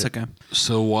to find That's it. okay.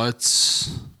 So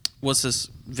what's What's this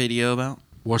video about?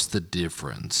 the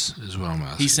difference? Is what I'm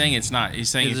asking. He's saying it's not. He's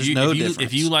saying There's no if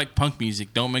difference. you like punk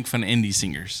music, don't make fun of indie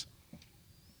singers.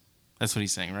 That's what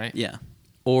he's saying, right? Yeah.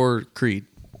 Or Creed.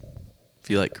 If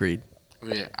you like Creed.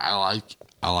 Yeah, I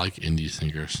like indie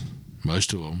singers.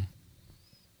 Most of them.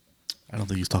 I don't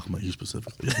think he's talking about you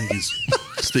specifically. I think he's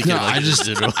speaking. No, like I in just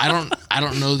general. I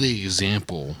don't know the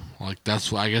example. Like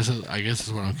that's what I guess that's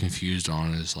what I'm confused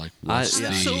on is like what's yeah.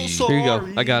 the Here you go.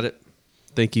 I got it.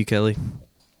 Thank you, Kelly.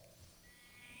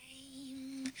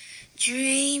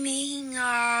 Dreaming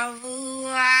of a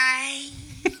white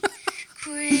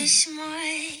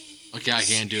Christmas. Okay, I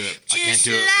can't do it. I can't Just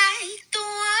do it. like the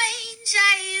ones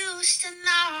I used to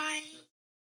know.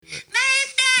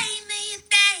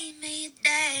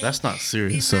 Mayday. That's not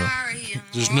serious. So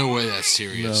There's no way that's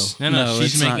serious. No,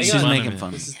 it's she's not. making She's fun making of it.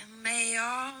 fun of it. May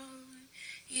all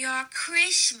your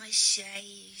Christmas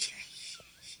days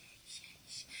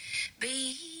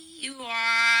be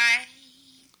white.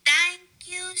 Thank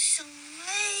you so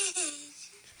much.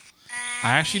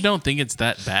 I actually don't think it's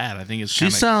that bad. I think it's She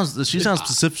kinda, sounds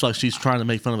specific, like she's trying to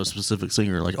make fun of a specific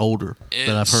singer, like older that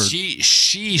I've heard.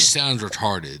 She sounds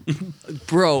retarded.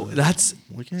 Bro, that's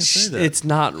We can't say that. it's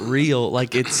not real.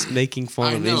 Like it's making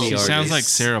fun I of know. any She artist. sounds like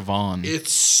Sarah Vaughan.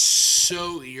 It's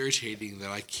so irritating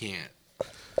that I can't.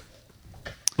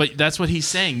 But that's what he's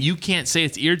saying. You can't say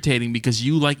it's irritating because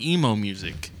you like emo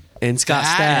music. And Scott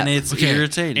That- Stapp. And it's Okay.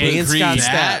 irritating. And Agreed.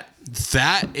 Scott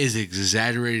That is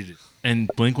exaggerated.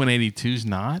 And Blink 182's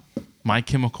not. My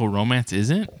Chemical Romance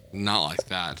isn't. Not like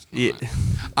that. Yeah.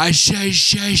 I say.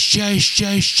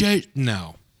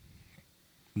 No.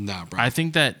 Nah, bro. I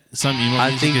think that some emo I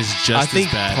music think is I just think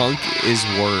as bad. punk is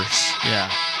worse.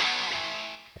 Yeah.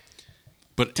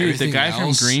 but Dude, the everything guy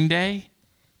else, from Green Day,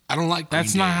 I don't like Green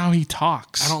that's Day. not how he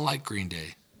talks. I don't like Green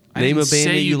Day. I Name didn't a band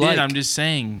say that you did. like. I'm just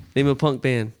saying. Name a punk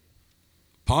band.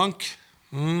 Punk?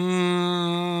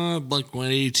 Blink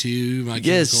 182. My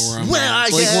Yes. Chemical Romance. Well,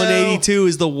 Blink 182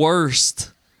 is the worst.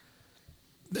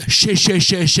 Shit.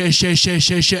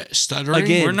 Stuttering?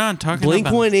 Again, We're not talking Blink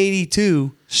about-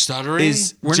 182 Stuttering?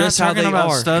 is We're just not how talking they about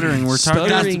are. stuttering. We're talking about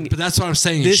Stuttering- But that's what I'm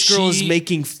saying. This girl is She-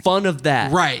 making fun of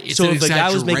that. Right, it's So an if a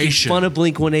guy was making exaggeration. fun of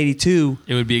Blink 182,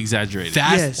 It would be exaggerated.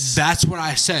 Yes. That's what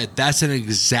I said. That's an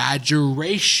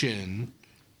exaggeration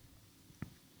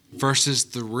versus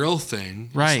the real thing.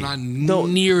 Right. It's not No,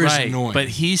 near as Right. annoying. But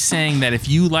he's saying that if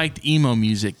you liked emo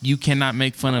music, you cannot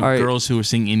make fun of All right. girls who are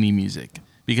singing indie music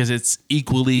because it's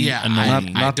equally yeah,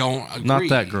 annoying. I don't agree. Not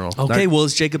that girl. okay, That- well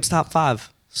it's Jacob's top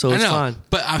 5, so I it's know, fine.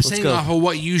 but I'm Let's saying go. off of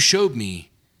what you showed me.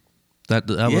 that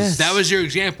Yes. That was your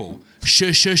example.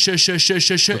 Shush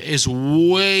is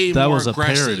way that more was a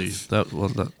aggressive. parody. That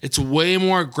was that. It's way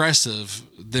more aggressive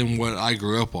than what I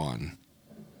grew up on.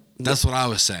 That's what I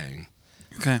was saying.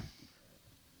 Okay.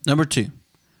 Number 2.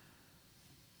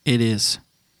 It is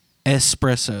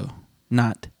espresso,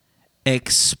 not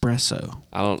espresso.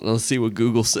 I don't know. Let's see what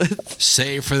Google said.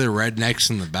 Say it for the rednecks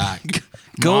in the back.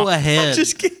 Go ahead.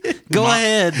 Just kidding. Go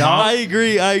ahead, dog. I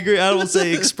agree. I don't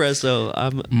say espresso.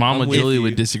 Mama I'm with Julie you.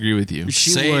 would disagree with you.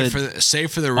 She Say would. it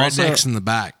for the Also- rednecks in the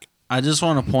back. I just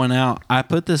want to point out, I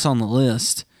put this on the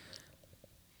list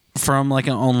from like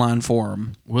an online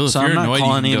forum. Well, if so you're I'm not annoyed, you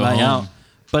calling can go anybody home. out.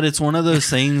 But it's one of those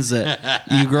things that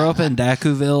you grow up in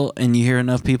Dacuville and you hear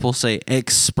enough people say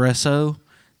espresso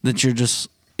that you're just,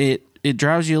 it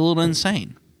drives you a little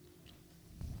insane.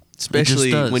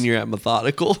 Especially does. when you're at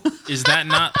Methodical. Is that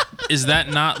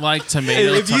not like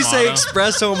tomato? If you say tomato?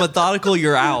 espresso and Methodical,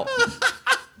 you're out.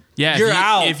 Yeah, You're if you,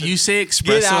 out. If you say Get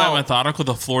espresso at out. Methodical,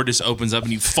 the floor just opens up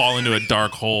and you fall into a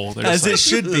dark hole. They're As just it like,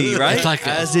 should be, right? It's like a-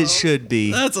 As it should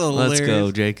be. That's Let's go,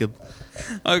 hilarious. Jacob.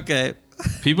 Okay.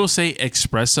 people say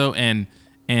espresso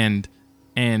and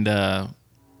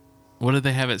what do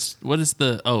they have? What is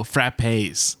the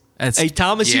frappes? That's Hey,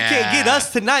 Thomas, you can't get Yeah.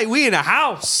 us tonight. We in a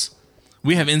house.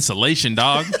 we have insulation,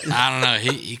 dog. I don't know.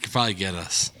 He could probably get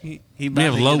us. We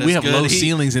have low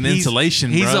ceilings and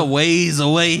insulation, He's bro. a ways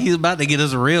away. He's about to get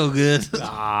us real good. He's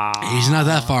not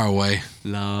that far away.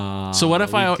 Nah. So what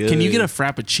if I we can you good. get a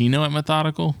frappuccino at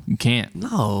Methodical? You can't.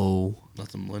 No.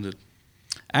 Nothing blended.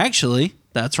 Actually,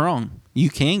 that's wrong. You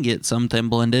can get something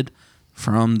blended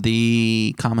from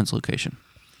the Commons location.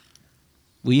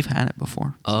 We've had it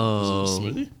before. Oh.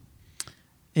 Smoothie?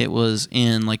 It was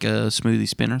in like a smoothie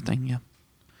spinner thing, yeah.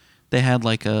 They had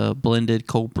like a blended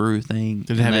cold brew thing.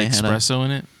 Did it have and they had espresso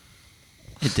in it?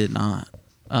 it did not.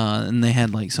 And they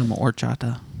had like some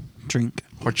horchata drink.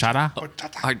 Horchata?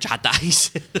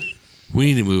 Horchata. We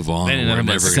need to move on. They didn't know We're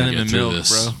about never going to cinnamon get through milk,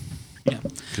 this. bro. Yeah.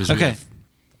 'Cause we Okay. have-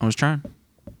 I was trying.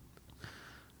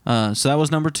 So that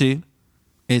was number 2.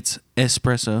 It's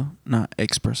espresso, not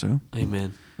espresso.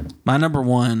 Amen. My number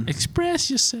 1, Express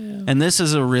yourself. and this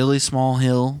is a really small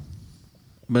hill,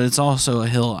 but it's also a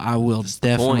hill I will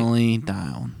definitely die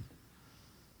on.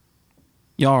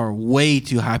 Y'all are way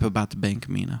too hype about the Ben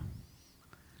Camino.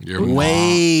 Your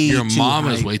Way mom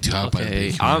too is hype. way too hype.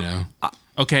 Okay, Okay,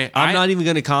 Okay, I'm not even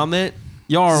going to comment.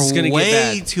 Y'all This is are gonna way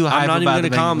get bad. too hype I'm not even about going the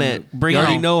to Ben comment. Camino. Bring you it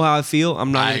already on. know how I feel.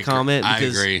 I'm not going to comment I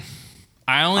because agree.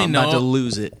 I only I'm about to know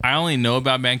lose it. I only know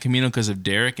about Ban Camino because of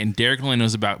Derek, and Derek only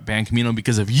knows about Ban Camino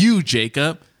because of you,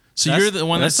 Jacob. So That's- you're the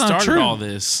one that that's not started true. all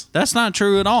this. That's not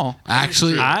true at all.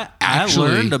 Actually, I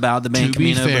learned about the Ben to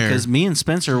be Camino fair- because me and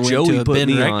Spencer went Joey to a put Ben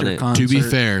me on Rector it. concert. To be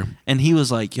fair, and he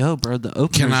was like, "Yo, bro, the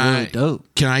opener's really dope."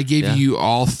 Can I give Yeah. you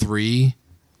all 3?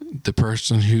 The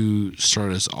person who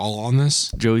started us all on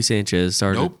this? Joey Sanchez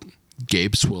started. Nope.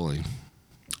 Gabe Swilling,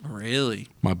 Really?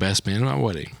 my best man at my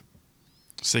wedding.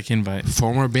 Sick invite.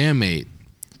 Former bandmate,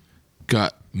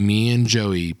 got me and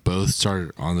Joey both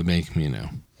started on the Ben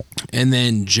Camino. And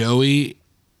then Joey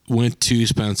went to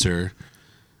Spencer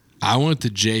I went to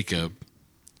Jacob.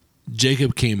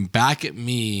 Jacob came back at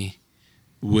me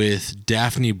with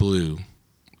Daphne Blue.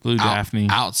 Blue Daphne.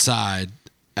 Outside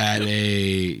at a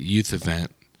youth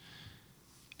event.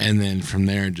 And then from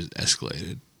there it just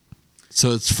escalated.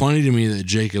 So it's funny to me that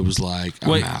Jacob was like, I'm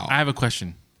Wait, out. I have a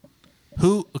question.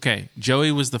 Okay,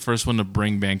 Joey was the first one to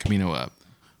bring Ban Camino up.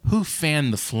 Who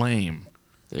fanned the flame?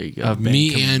 There you go. Of Ban Me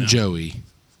Camino? and Joey.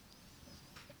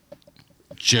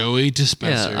 Joey to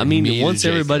Spencer. Yeah, I mean, me to once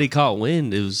Jacob. everybody caught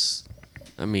wind, it was.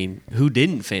 I mean, who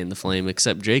didn't fan the flame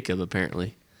except Jacob?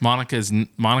 Apparently,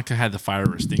 Monica had the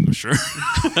fire extinguisher.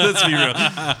 Let's be real.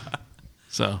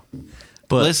 So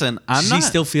but Listen, I'm does not. she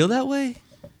still feel that way?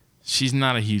 she's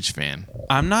not a huge fan.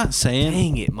 I'm not saying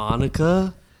Dang it,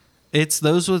 Monica! it's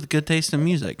those with good taste in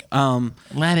music.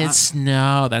 Let it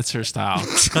snow. That's her style.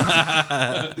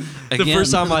 The Again,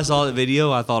 first time I saw the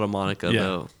video, I thought of Monica. Yeah.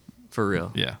 Though, for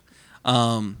real. Yeah.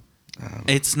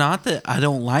 it's not that I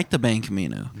don't like the Ban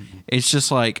Camino. It's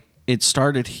just like it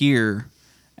started here,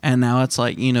 and now it's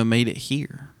like made it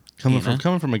here. Coming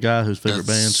from a guy whose favorite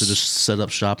bands to just set up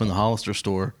shop in the Hollister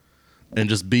store and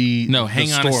just be No, the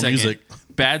hang on a store second. music.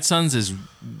 Bad Sons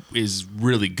is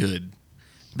really good.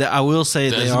 I will say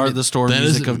they Doesn't are mean- the store that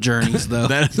music doesn't- of Journeys, though.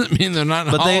 That doesn't mean they're not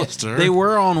in But Hollister. they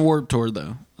were on Warped Tour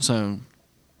though, so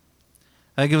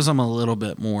that gives them a little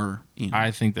bit more.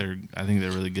 I think they're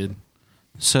really good.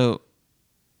 So,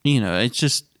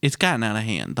 it's gotten out of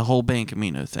hand. The whole Ban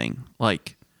Camino thing,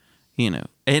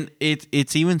 and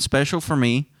it's even special for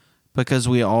me because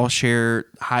we all share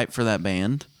hype for that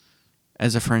band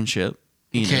as a friendship.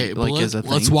 Okay, but as a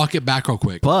thing. let's walk it back real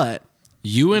quick. But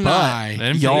You and But- I,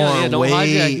 Let him y'all finish. Yeah, are don't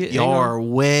hijack it. y'all Hang on. are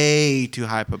way too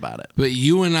hype about it. but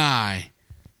you and I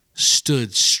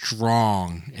stood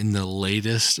strong in the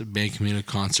latest Ban Camino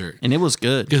concert And it was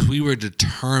good. because we were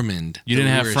determined. You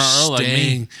didn't that have we were front row like me.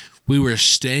 staying- We were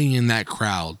staying in that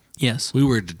crowd. Yes.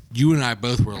 You and I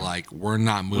both were like, we're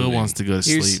not moving. Will wants to go to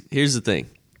sleep. Here's the thing.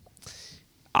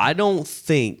 I don't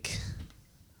think.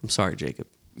 I'm sorry, Jacob.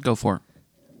 Go for it.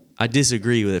 I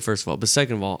disagree with it. First of all, but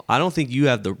second of all, I don't think you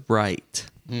have the right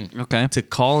Okay. to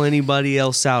call anybody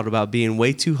else out about being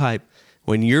way too hype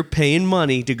when you're paying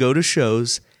money to go to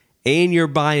shows and you're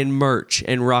buying merch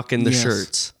and rocking the Yes.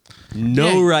 shirts.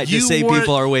 No Yeah, right to you say wore-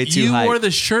 people are way too You hype. wore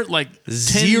the shirt like 10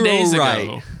 Zero days right.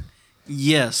 ago.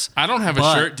 Yes. I don't have a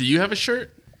But- shirt. Do you have a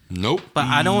shirt? Nope. But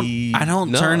I don't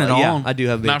No, turn it yeah, on. I do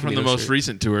have. Not from the Camino most shirt.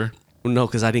 recent tour. No,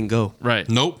 because I didn't go. Right.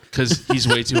 Nope. Because he's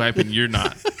way too hype and you're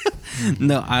not.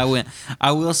 No, I went.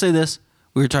 I will say this.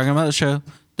 We were talking about the show.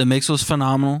 The mix was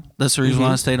phenomenal. That's the reason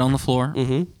why I stayed on the floor.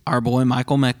 Our boy,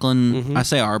 Michael Mecklin. I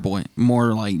say our boy.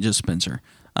 More like just Spencer.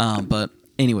 But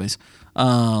anyways,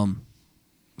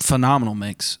 phenomenal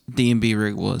mix. D&B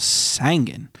rig was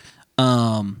singing.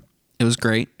 It was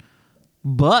great.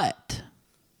 But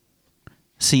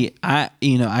see, I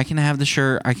can have the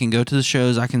shirt. I can go to the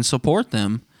shows. I can support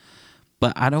them.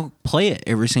 But I don't play it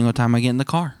every single time I get in the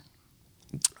car.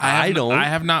 I don't. I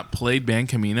have not played Ban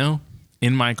Camino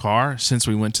in my car since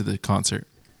we went to the concert.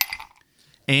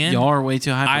 And Y'all are way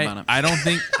too hype about it.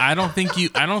 I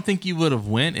don't think you would have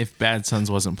went if Bad Sons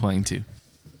wasn't playing too.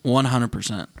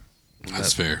 100%.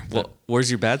 That's fair. Well, where's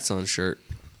your Bad Son shirt?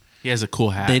 He has a cool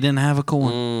hat. They didn't have a cool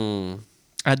one.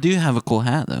 I do have a cool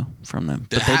hat though from them,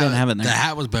 but they didn't have it there. The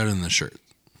hat was better than the shirt.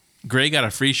 Gray got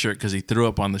a free shirt because he threw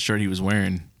up on the shirt he was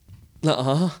wearing.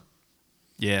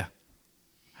 Yeah.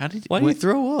 How did Why do you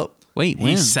throw up? wait? He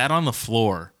When? sat on the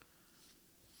floor,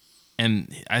 and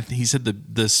he said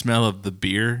the smell of the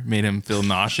beer made him feel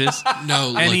nauseous.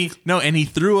 No, and he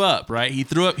threw up. Right, he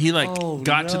threw up. He Oh,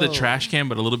 got to the no. trash can,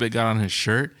 but a little bit got on his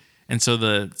shirt, and so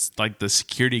the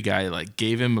security guy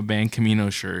gave him a Ban Camino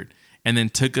shirt, and then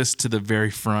took us to the very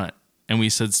front, and we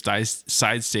said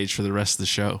side stage for the rest of the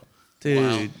show.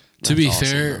 Dude. to be awesome,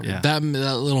 fair, bro. Yeah. that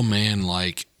little man,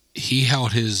 he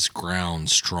held his ground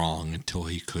strong until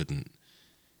he couldn't.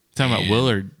 Talking about Man. Will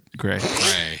or Gray?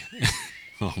 Gray.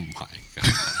 Oh my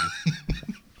god.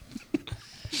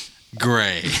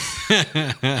 Gray.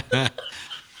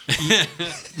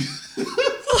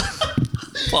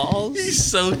 Balls. He's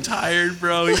so tired,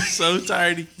 bro. He's so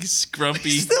tired. He's grumpy.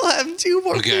 Still having two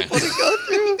more Okay. people to go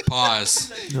through.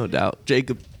 Pause. No doubt.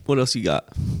 Jacob, what else you got?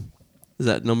 Is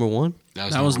that number one?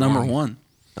 That was number one.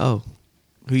 Oh.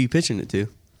 Who you pitching it to?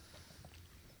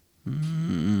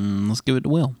 Let's give it to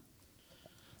Will.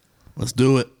 Let's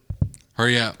do it.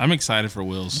 Hurry up. I'm excited for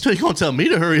Will's. So you're gonna tell me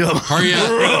to hurry up? Hurry up.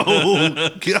 Oh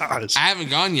gosh. I haven't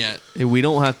gone yet. Hey, we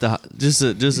don't have to just a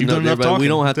You've note done there, enough but we talking,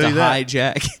 don't have to tell you that.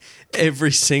 hijack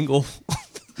every single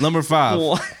Number 5.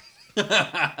 one.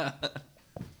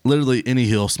 Literally any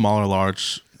hill, small or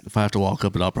large. If I have to walk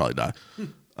up it, I'll probably die.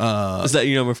 Is that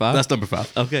your number 5? That's number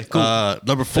 5. Okay, cool.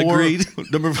 Number 4. Agreed.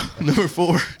 Number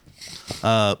 4.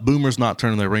 Boomers not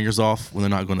turning their ringers off when they're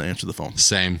not going to answer the phone.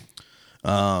 Same.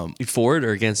 You for it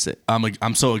or against it?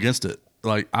 I'm so against it.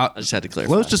 Like I just had to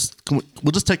clarify. We'll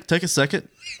just take a second.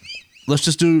 Let's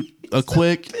just do a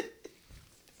quick.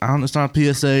 It's not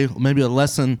a PSA, maybe a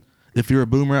lesson. If you're a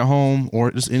boomer at home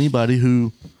or just anybody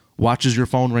who watches your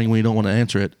phone ring when you don't want to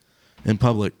answer it in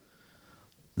public,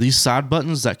 these side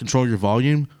buttons that control your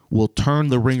volume will turn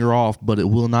the ringer off, but it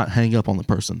will not hang up on the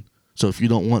person. So if you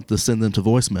don't want to send them to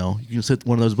voicemail, you can just hit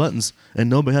one of those buttons and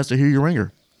nobody has to hear your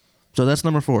ringer. So that's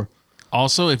number 4.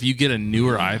 Also, if you get a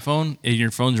newer iPhone and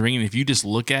your phone's ringing, if you just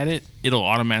look at it, it'll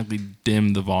automatically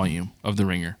dim the volume of the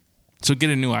ringer. So get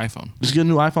a new iPhone. Just get a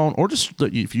new iPhone, or just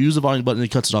if you use the volume button, it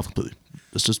cuts it off completely.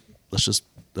 That's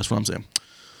what I'm saying.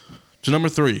 So number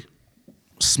 3,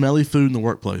 smelly food in the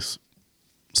workplace,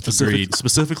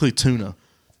 specifically tuna.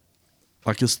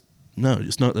 Like it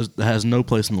has no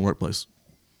place in the workplace.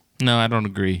 No, I don't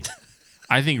agree.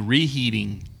 I think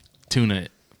reheating tuna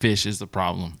fish is the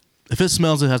problem. If it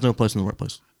smells, it has no place in the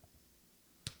workplace.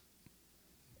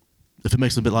 If it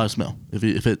makes a bit loud smell, if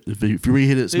you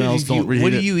reheat it, it smells. Don't reheat it.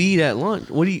 What do you eat at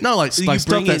lunch? What do you? No, like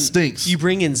stuff that stinks. You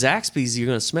bring in Zaxby's, you're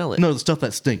gonna smell it. No, the stuff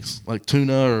that stinks, like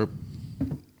tuna, or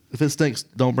if it stinks,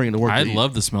 don't bring it to work. I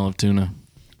love the smell of tuna.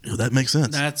 Ew, that makes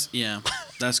sense.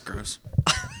 That's gross.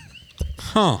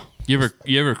 Huh. You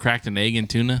ever cracked an egg in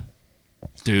tuna,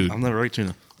 dude? I've never ate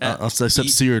tuna. I'll say except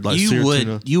seared, like you seared would,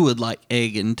 tuna. You would like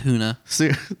egg and tuna.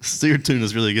 Seared tuna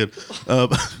is really good.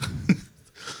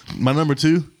 My number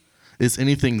 2 is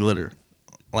anything glitter.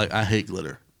 Like I hate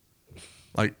glitter.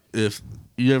 Like if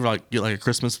you ever like get like a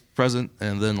Christmas present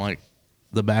and then like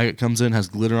the bag it comes in has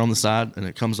glitter on the side and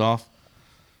it comes off,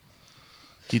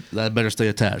 that better stay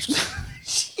attached.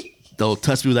 Don't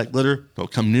touch me with that glitter. Don't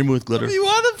come near me with glitter.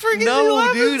 Why the freaking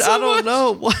no, dude? I don't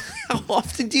know. How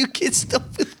often do you get stuff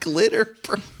with glitter,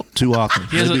 bro? Too often.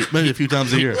 Maybe a few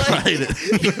times a year. I hate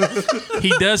it. He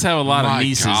does have a lot of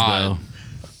nieces, though.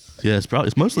 Yeah,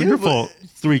 it's mostly your fault.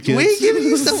 3 kids. We ain't giving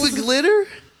you stuff with glitter.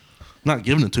 Not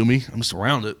giving it to me. I'm just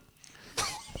around it.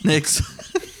 Next,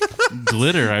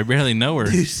 glitter. I barely know her.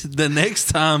 the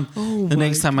next time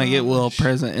I get Will a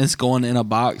present, it's going in a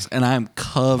box, and I'm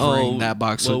covering that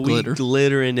box with glitter. We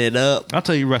glittering it up. I'll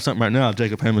tell you something right now,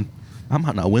 Jacob Hammond. I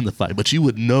might not win the fight, but you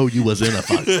would know you was in a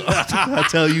fight. I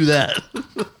tell you that.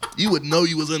 You would know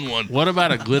you was in one. What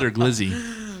about a glitter glizzy?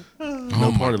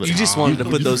 No part of it. You just wanted to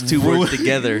put those 2 words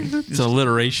together. It's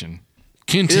alliteration.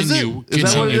 Continue. Is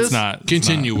that what it is? It's not.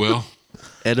 Continue, Will.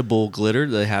 Edible glitter.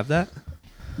 Do they have that?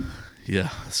 Yeah,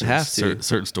 have to.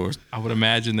 certain stores. I would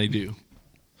imagine they do.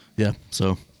 Yeah,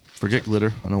 so forget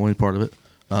glitter. I don't want any part of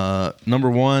it. Number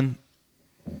 1,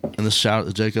 and this shout out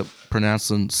to Jacob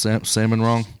pronouncing salmon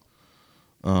wrong.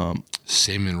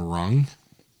 Salmon wrong?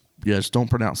 Yeah, just don't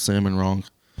pronounce salmon wrong.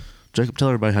 Jacob, tell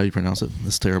everybody how you pronounce it.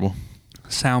 It's terrible.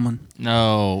 Salmon.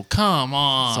 No, come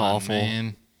on. It's awful.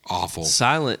 Man. Awful.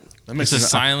 Silent. It's a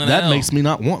silent That L. makes me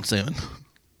not want salmon.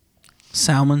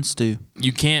 Salmon stew.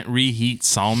 You can't reheat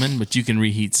salmon, but you can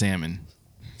reheat salmon.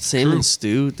 Salmon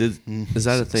stew. Is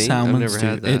that a thing? Salmon I've never stew.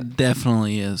 had that. It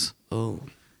definitely is. Oh,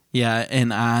 Yeah,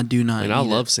 and I do not. and eat I it.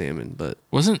 love salmon, but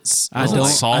Wasn't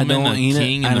Solomon a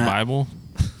king in the Bible?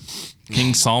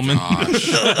 King Solomon?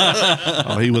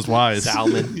 Oh, he was wise.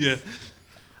 salmon. Yeah.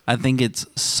 I think it's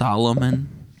Solomon,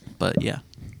 but yeah.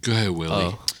 Go ahead,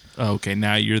 Willie. Oh, okay,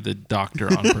 now you're the doctor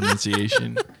on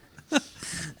pronunciation.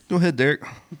 Go ahead, Derek.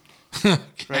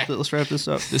 Let's wrap this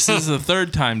up. This is the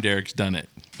 3rd time Derek's done it.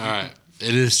 All right.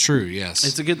 It is true, yes.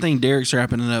 It's a good thing Derek's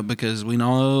wrapping it up because we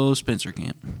know Spencer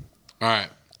can't. All right.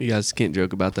 You guys can't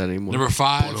joke about that anymore. Number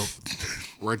 5,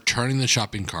 returning the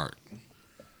shopping cart.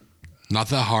 Not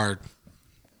that hard.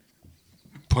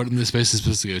 Put it in the space it's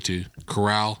supposed to go to.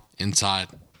 Corral, inside,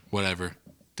 whatever.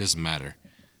 Doesn't matter.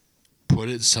 Put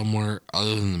it somewhere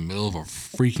other than the middle of a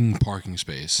freaking parking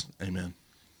space. Amen.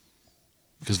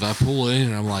 Because if I pull in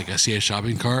and I'm like, I see a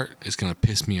shopping cart, it's going to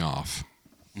piss me off.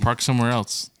 Park somewhere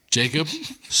else. Jacob,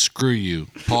 screw you.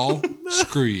 Paul,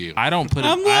 screw you. I don't put it.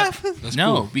 I'm laughing. That's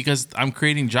No, cool. because I'm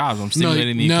creating jobs. I'm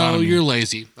stimulating the economy. you're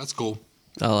lazy. That's cool.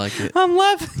 I like it. I'm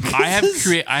laughing. I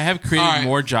have created All right.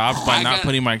 more jobs by I not got-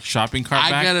 putting my shopping cart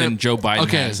back than Joe Biden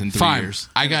has in 3 fine. years.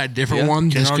 I got a different Yeah, one.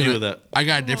 can't That's argue gonna, with that. I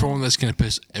got a different one that's going to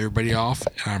piss everybody off,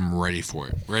 and I'm ready for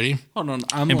it. Ready? Hold on.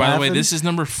 And by the way, this is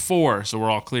number 4, so we're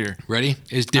all clear. Ready?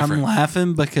 It's I'm different.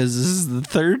 laughing because this is the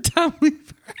 3rd time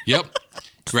we've. Yep.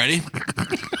 Ready?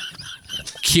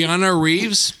 Keanu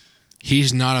Reeves,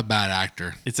 he's not a bad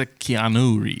actor. It's a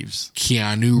Keanu Reeves.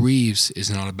 Keanu Reeves is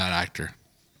not a bad actor.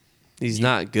 He's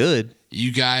not good.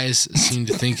 You guys seem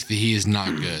to think that he is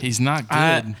not good. He's not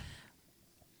good.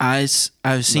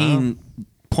 I've seen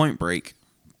Point Break,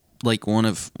 like one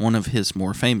of his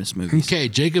more famous movies. Okay,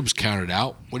 Jacob's counted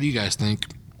out. What do you guys think?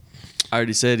 I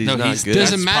already said he's not good. That's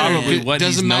Doesn't matter. probably It what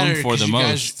he's doesn't known matter for the 'cause you guys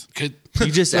most. could-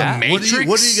 You just asked. What do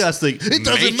you guys think? It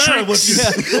doesn't matter what you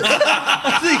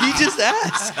He just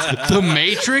asked. The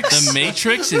Matrix The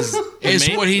Matrix is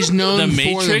what he's known The for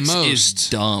the Matrix is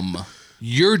most. dumb.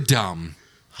 You're dumb.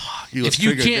 You If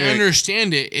you can't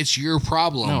understand it, it's your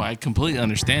problem. No, I completely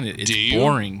understand it. It's Do you?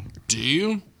 boring. Do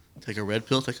you? take a red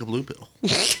pill, take a blue pill.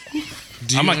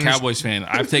 Do I'm you a Cowboys fan.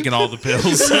 I've taken all the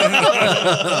pills.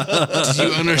 Do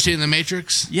you understand the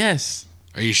Matrix? Yes.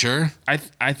 Are you sure?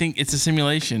 I think it's a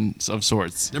simulation of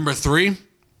sorts. Number 3.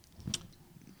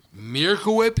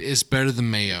 Miracle Whip is better than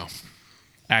mayo.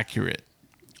 Accurate.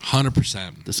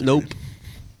 100%. Nope.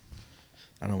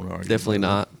 I don't want to argue. Definitely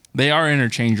not. They are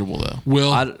interchangeable though.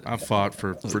 Will. I fought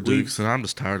for Dukes, and I'm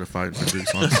just tired of fighting for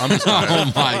Dukes. I'm just tired. Oh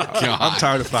my God. I'm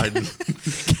tired of fighting.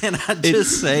 Can I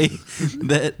just say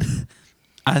that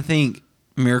I think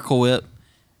Miracle Whip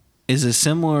is as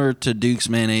similar to Duke's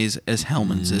mayonnaise as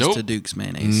Hellman's is Nope. to Duke's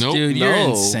mayonnaise. Nope. Dude, you're No.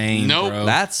 insane, Nope. bro.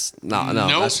 That's not. No,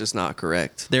 Nope. that's just not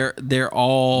correct. They're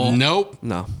all Nope.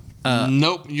 No.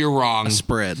 Nope. You're wrong.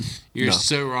 spread. You're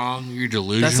so wrong. You're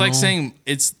delusional. That's like saying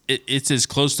it's as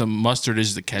close to mustard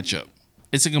as the ketchup.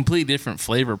 It's a completely different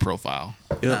flavor profile.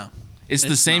 No, It's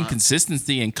the It's same not.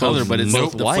 consistency and color, but it's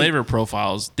Nope. the White. flavor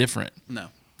profile is different. no.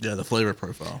 Yeah, the flavor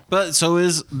profile. But so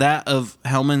is that of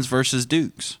Hellman's versus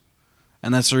Duke's,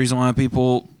 and that's the reason why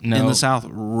people in No. the South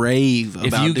rave If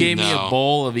about you Duke's. gave me No. a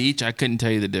bowl of each, I couldn't tell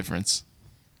you the difference.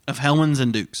 Of Hellman's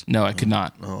and Duke's. No, I could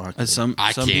not. Oh, I As could, some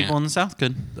I can't. people in the South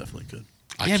could. definitely could.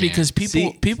 I Yeah, can't. because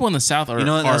See- people in the South are, You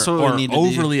know what? That's are, what we are need to do.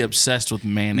 overly obsessed with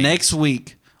mayonnaise. Next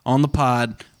week on the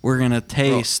pod, we're gonna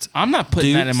taste. I'm not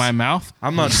putting that in Duke's. my mouth.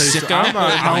 I'm not tasting. Sicko. I'm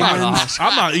not. Oh my gosh.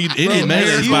 I'm not eating any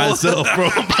mayonnaise by itself, bro.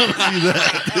 I'm promising you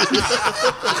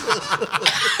that.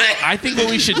 I think what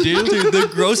we should do. Dude, the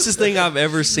grossest thing I've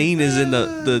ever seen is in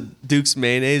the Duke's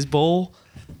mayonnaise bowl,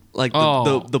 like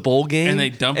the bowl game, And they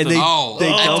dump and the- they Oh, they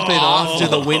that's dump it off to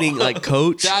the winning like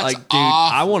coach. That's like, dude,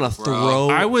 off, I want to bro. throw.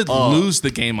 I would up. lose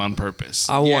the game on purpose.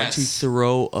 I want to Yes.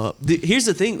 throw up. Here's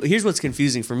the thing. Here's what's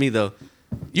confusing for me though.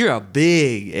 You're a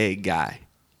big egg guy.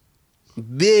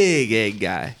 Big egg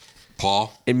guy.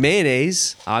 Paul. And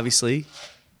mayonnaise, obviously,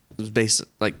 is based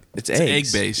like it's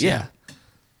eggs. egg-based, Yeah. yeah.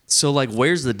 So like,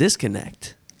 where's the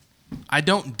disconnect? I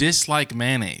don't dislike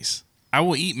mayonnaise. I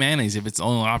will eat mayonnaise if it's the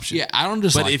only option. Yeah, I don't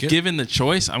dislike But if it. given the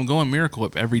choice, I'm going Miracle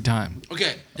Whip every time.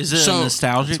 Okay. Is it so, a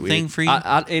nostalgic thing for you?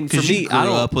 And for 'Cause me, you grew I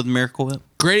don't. up with Miracle Whip.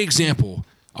 great example.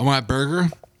 On my burger,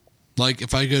 like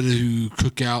if I go to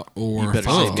Cookout or You better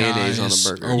Five say mayonnaise on a Guys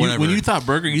burger. or whatever, When you thought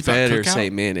burger, you thought Better cookout? say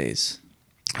mayonnaise.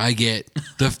 I get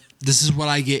this is what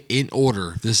I get in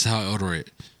order. This is how I order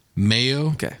it: mayo,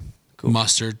 Okay, cool.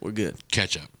 mustard, We're good.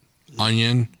 ketchup,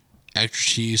 onion, extra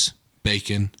cheese,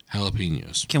 bacon,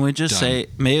 jalapenos. Can we just Done. say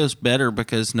mayo's better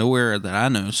because nowhere that I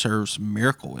know serves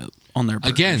Miracle Whip on their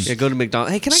burgers. Again, Yeah, go to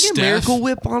McDonald's. Hey, can I get Steph- Miracle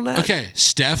Whip on that? okay,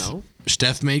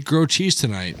 Steph made grilled cheese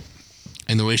tonight,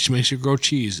 and the way she makes her grilled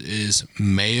cheese is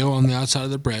mayo on the outside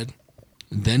of the bread,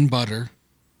 then butter,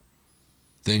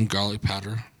 then garlic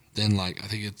powder, then like I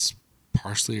think it's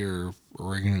parsley or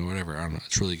oregano or whatever. I don't know.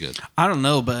 It's really good. I don't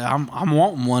know, but I'm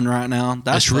wanting one right now.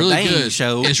 That's It's really the dang good.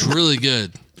 show. It's really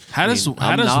good. How does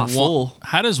I'm not full.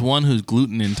 how does one who's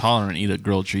gluten intolerant eat a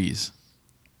grilled cheese?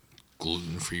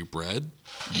 Gluten-free bread.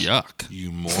 Yuck.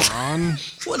 You moron.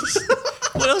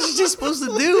 What else is you supposed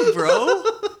to do, bro?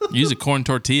 Use a corn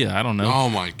tortilla. I don't know. Oh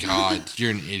my god,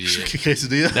 you're an idiot.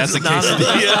 Quesadilla. That's a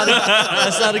quesadilla.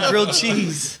 That's not a grilled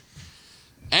cheese.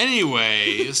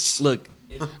 Anyways, Look,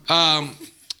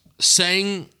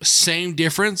 saying same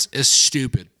difference is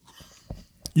stupid.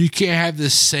 You can't have the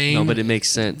same. no, but it makes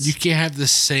sense. You can't have the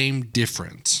same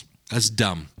difference. That's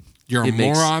dumb. You're a It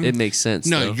makes- moron. it makes sense,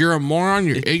 No, though. you're a moron.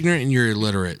 You're ignorant and you're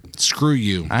illiterate. Screw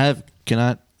you. I have. Can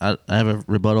I have a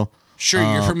rebuttal. Sure,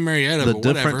 you're from Marietta, The but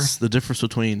whatever. difference. The difference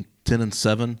between 10 and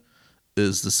 7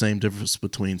 is the same difference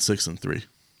between 6 and 3.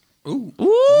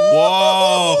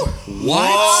 Whoa. What?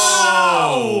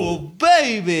 oh,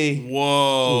 baby.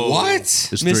 Whoa. What?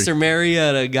 It's Mr. 3.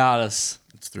 Marietta got us.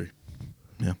 It's 3.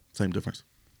 Yeah, same difference.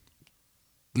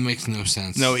 Makes no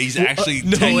sense. No, he's actually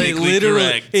No, technically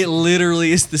correct. it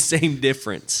literally is the same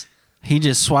difference. he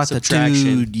just swat the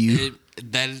Subtraction. dude. You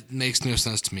That makes no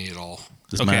sense to me at all.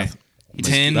 This Okay. math.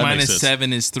 10 that makes minus sense.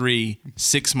 7 is 3.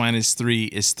 6 minus 3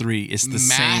 is 3. It's the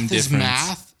same Math is difference.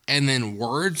 math, and then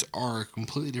words are a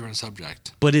completely different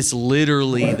subject. But it's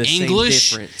literally the English,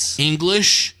 same difference.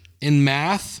 English and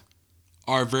math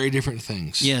are very different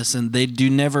things. Yes, and they do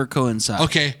never coincide.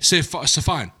 Okay, so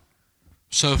fine.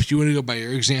 So if you want to go by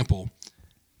your example,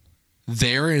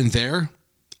 there and there,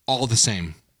 all the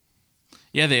same.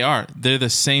 Yeah, they are. They're the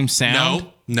same sound.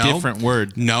 No. Different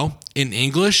word. No. In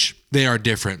English, they are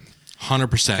different.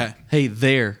 100%. Okay. Hey,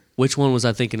 there. Which one was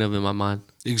I thinking of in my mind?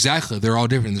 Exactly. They're all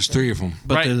different. There's 3 of them.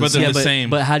 Right, they're the but they're same. the same.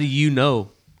 But how do you know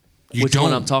You which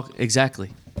one don't. I'm talking?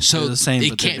 Exactly. So They're the same, it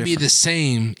but they're can't be different. the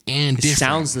same and It different.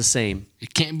 sounds the same.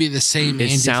 It can't be the same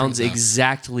It and sounds different, though.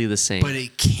 exactly the same. But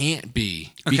it can't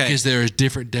be Okay. because there are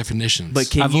different definitions. But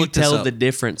can I've you looked this tell up. the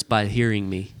difference by hearing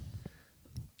me?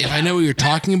 if I know what you're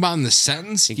talking about in the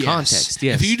sentence, In yes. context,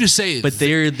 yes. If you just say, But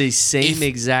they're the same if-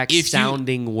 exact if you-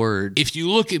 sounding word. if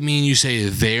you look at me and you say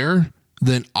there,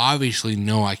 then obviously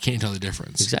no, I can't tell the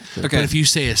difference. Exactly. Okay. But if you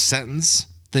say a sentence,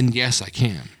 then yes, I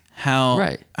can. How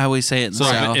Right. how we say it in the So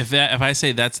South. if I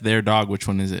say that's their dog, which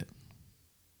one is it?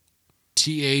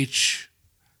 THIER,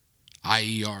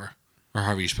 or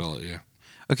however you spell it. Yeah.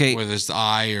 okay, Whether it's the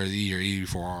I or the E or E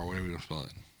before R, or whatever you want to spell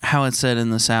it. how it's said in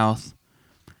the South.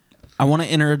 I want to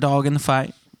enter a dog in the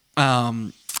fight.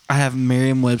 I have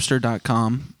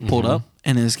Merriam-Webster.com pulled up,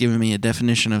 and it has given me a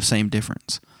definition of same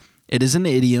difference. It is an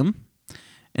idiom,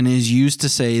 and is used to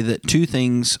say that two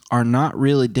things are not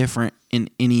really different in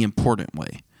any important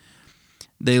way.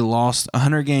 They lost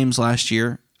 100 games last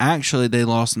year. Actually, they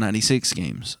lost 96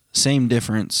 games. Same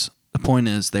difference. The point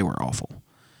is they were awful.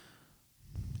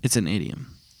 It's an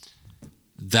idiom.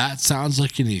 That sounds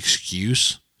like an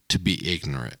excuse to be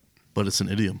ignorant. But it's an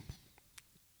idiom.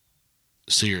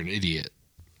 So you're an idiot.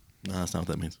 No, that's not what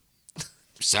that means.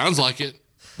 Sounds like it.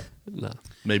 No.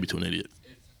 Maybe to an idiot.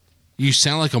 You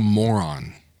sound like a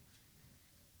moron.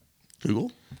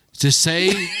 Google? To say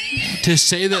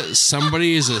that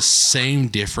somebody is a same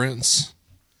difference,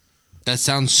 that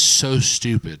sounds so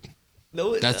stupid.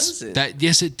 No, it That's doesn't. that.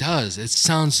 Yes, it does. It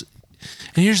sounds.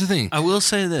 And here's the thing. I will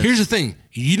say this. Here's the thing.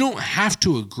 You don't have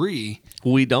to agree.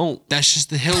 We don't. That's just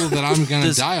the hill that I'm gonna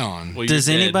Does- die on. Well, Does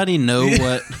you're dead. anybody know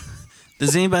what?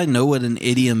 Does anybody know what an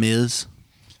idiom is?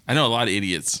 I know a lot of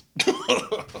idiots.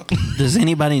 Does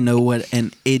anybody know what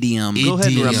an idiom? Go ahead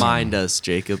and Idiom. remind us,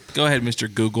 Jacob. Go ahead,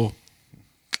 Mr. Google.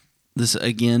 This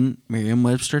again,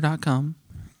 Merriam-Webster.com.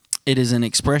 It is an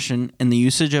expression in the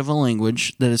usage of a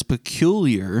language that is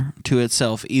peculiar to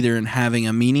itself, either in having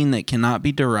a meaning that cannot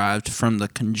be derived from the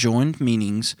conjoined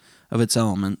meanings of its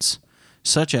elements,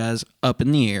 such as up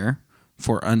in the air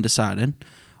for undecided,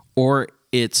 or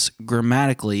it's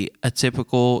grammatically a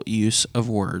typical use of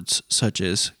words such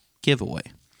as giveaway.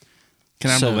 Can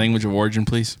I have So- the language of origin,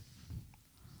 please?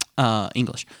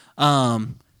 English.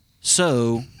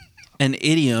 So an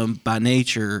idiom by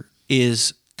nature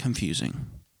is confusing.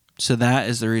 So that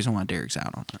is the reason why Derek's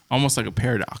out on it. Almost like a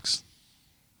paradox.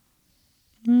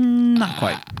 Not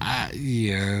quite.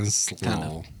 Yes, Kind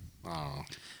lol.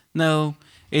 No,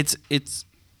 it's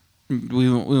we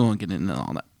won't get into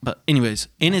all that. But anyways,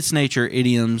 in its nature,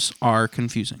 idioms are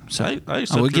confusing. So I I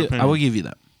accept will your give I opinion. will give you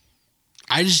that.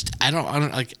 I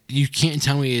don't like. You can't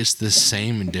tell me it's the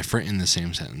same and different in the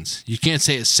same sentence. You can't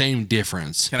say it's same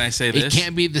difference. Can I say It this?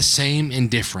 can't be the same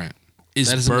and different. Is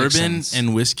That doesn't make bourbon sense.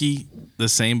 and whiskey the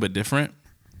same but different?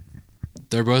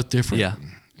 They're both different. Yeah.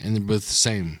 And they're both the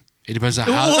same. It depends on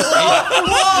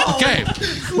how. Okay,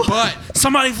 but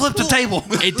Somebody flipped the table.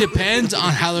 it depends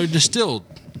on how they're distilled.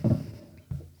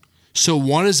 So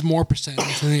one is more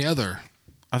percentage than the other.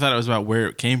 I thought it was about where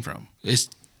it came from. It's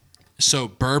so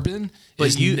bourbon. But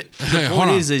is you, ne- the Okay, point hold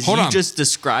on, is you hold on. just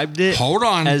described it. Hold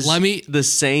on, as let me- the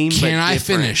same. Can but I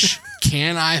different. finish?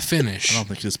 Can I finish? I don't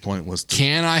think his point was to.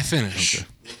 Can I finish?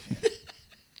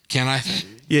 Can I?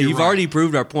 Yeah, You're you've right. already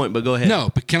proved our point, but go ahead. No,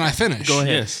 but can I finish? Go ahead.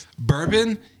 Yes.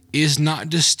 Bourbon is not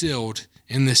distilled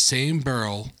in the same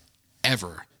barrel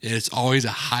ever. It's always a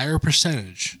higher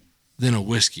percentage than a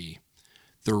whiskey.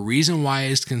 The reason why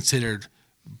it's considered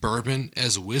bourbon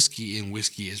as whiskey and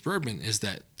whiskey as bourbon is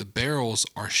that the barrels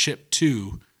are shipped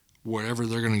to wherever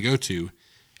they're going to go to,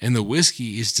 and the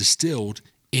whiskey is distilled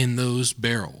in those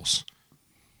barrels,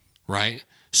 right?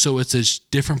 So it's a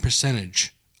different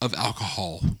percentage of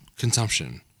alcohol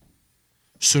consumption.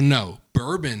 So no,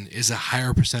 bourbon is a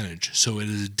higher percentage, so it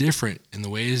is different in the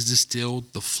way it is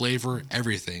distilled, the flavor,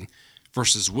 everything,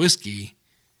 versus whiskey.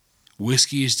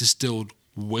 Whiskey is distilled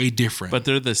way different. But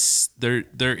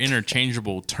they're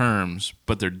interchangeable terms,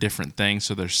 but they're different things,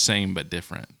 so they're same but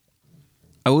different.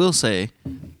 I will say,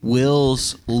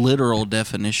 Will's literal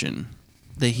definition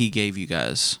that he gave you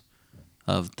guys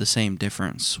of the same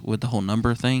difference with the whole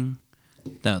number thing,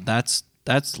 no, that's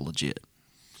legit.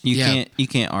 You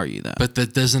can't argue that. But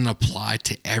that doesn't apply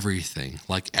to everything.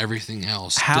 Like everything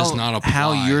else how, does not apply.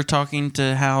 How you're talking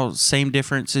to how same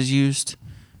difference is used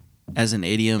as an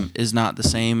idiom is not the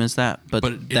same as that. But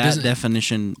it that doesn't-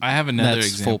 definition. I have another that's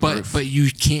example. foolproof. But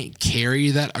you can't carry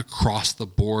that across the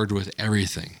board with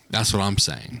everything. That's what I'm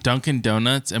saying. Dunkin'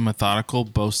 Donuts and Methodical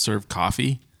both serve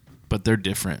coffee, but they're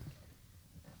different.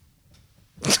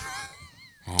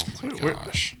 Oh my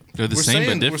gosh. They're the same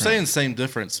but different. We're saying same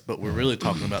difference, but we're really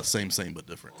talking about same but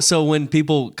different. So when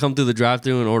people come through the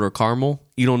drive-thru and order caramel,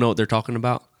 you don't know what they're talking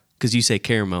about because you say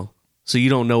caramel, so you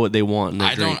don't know what they want in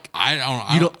their drink.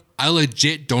 I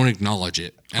legit don't acknowledge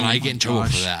it, and I get in trouble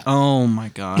for that. Oh my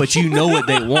gosh! But you know what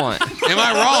they want. Am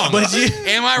I wrong?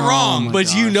 Am I wrong?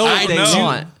 But you know what I they know.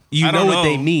 want. You I know don't what know.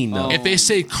 they mean, though. If they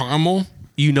say caramel,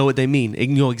 You know what they mean. You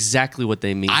know exactly what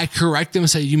they mean. I correct them and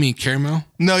say, "You mean caramel?"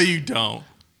 No, you don't.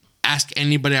 Ask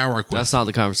anybody I work with. That's not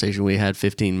the conversation we had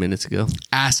 15 minutes ago.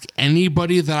 Ask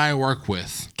anybody that I work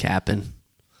with. Capping.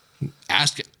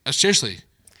 Ask seriously.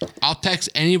 I'll text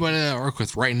anybody that I work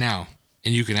with right now,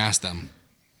 and you can ask them.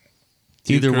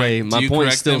 Either way, my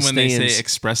point still when stands. they say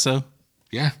espresso?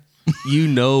 Yeah, You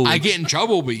know, I get in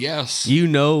trouble, but yes, you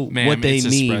know Ma'am, what they it's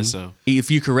mean. espresso. If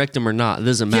you correct them or not, it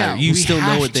doesn't matter. You we still know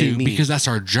have what they to mean because that's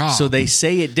our job. So they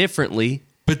say it differently,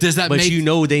 but does that but make you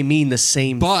know they mean the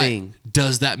same But thing.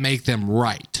 does that make them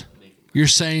right? You're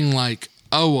saying like,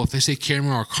 oh, well, if they say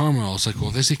caramel or caramel, it's like, well,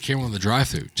 if they say caramel in the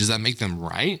drive-thru, does that make them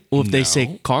right? Well, if they No.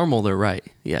 say caramel, they're right.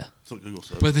 Yeah. That's what Google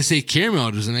said. But if they say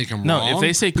caramel, does it make them No, wrong? if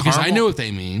they say because I caramel- know what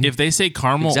they mean. If they say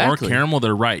caramel Exactly. or caramel,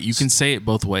 they're right. You can say it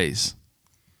both ways.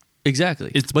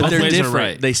 Exactly. It's but both they're ways are different.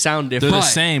 right. They sound They're different. the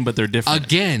But- same, but they're different.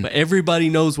 Again, But everybody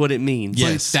knows what it means.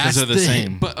 Yes, that's because they're the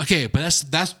same. But okay, but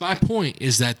that's my point.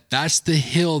 Is that's the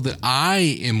hill that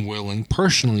I am willing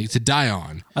personally to die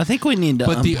on. I think we need to.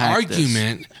 But the unpack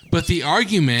this.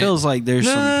 argument feels like there's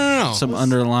No. some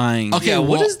underlying. Okay, Yeah, what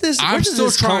well, is this? I'm What is still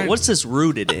this trying. what's this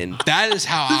rooted in? That is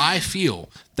how I feel.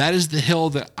 That is the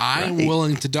hill that I'm Right.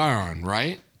 willing to die on,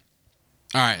 right?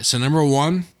 All right, so number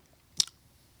one,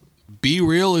 be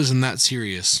real isn't that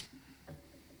serious.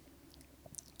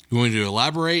 You want me to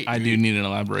elaborate? I do need an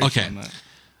elaboration Okay. on that.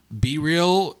 Be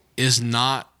real is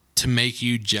not to make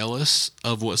you jealous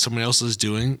of what someone else is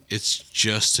doing. It's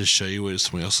just to show you what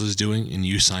someone else is doing and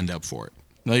you signed up for it.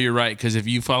 No, you're right. Because if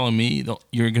you follow me,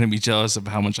 you're going to be jealous of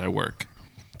how much I work.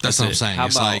 That's what I'm saying. How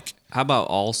It's about like how about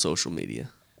all social media?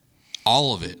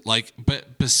 all of it. Like, but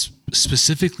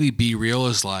specifically be real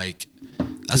is like,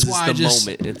 that's 'Cause why it's I the just,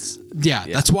 moment. It's Yeah,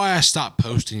 Yeah. that's why I stopped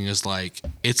posting. Is like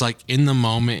it's like in the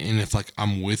moment, and if like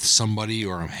I'm with somebody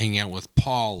or I'm hanging out with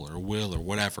Paul or Will or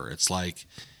whatever, it's like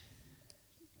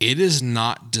it is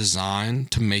not designed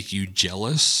to make you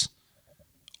jealous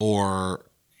or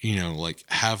like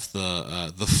have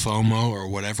the FOMO or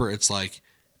whatever. It's like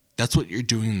that's what you're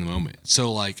doing in the moment.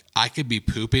 So like I could be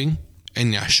pooping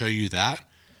and I show you that,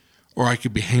 or I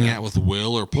could be hanging out with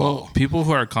Will or Paul. Well, people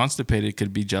who are constipated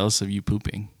could be jealous of you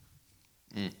pooping.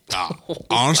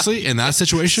 Honestly, in that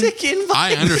situation,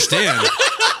 I understand.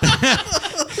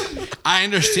 I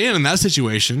understand in that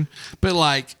situation, but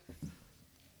like,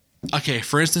 okay,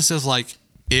 for instance, is like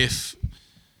if,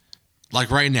 like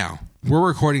right now, we're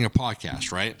recording a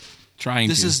podcast, right?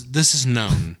 This is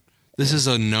known. This is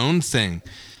a known thing,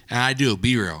 and I do a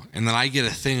B-roll, and then I get a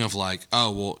thing of like,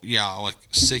 oh well, yeah, like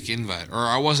sick invite, or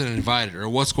I wasn't invited, or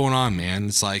what's going on, man?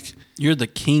 It's like, You're the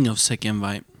king of sick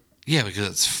invite. yeah, because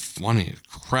it's funny as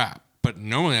crap. But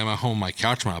normally I'm at home on my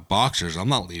couch in my boxers. I'm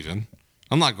not leaving.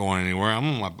 I'm not going anywhere. I'm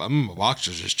in my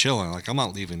boxers just chilling. Like I'm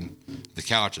not leaving the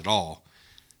couch at all.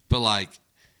 But like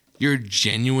you're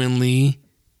genuinely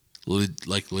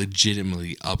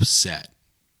legitimately upset.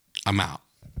 I'm out.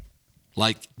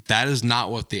 Like that is not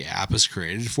what the app is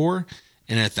created for.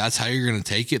 And if that's how you're going to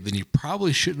take it, then you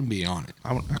probably shouldn't be on it.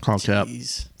 I call cap.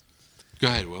 Jeez. Go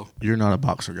ahead, Will. You're not a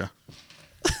boxer guy.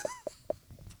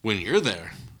 When you're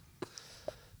there.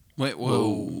 Wait,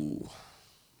 whoa.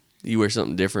 You wear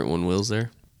something different when Will's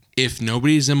there. If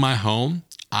nobody's in my home,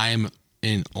 I'm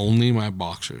in only my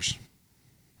boxers.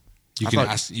 You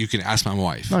can ask my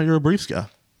wife. No, you're a briefs guy.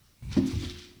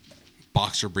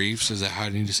 Boxer briefs, is that how I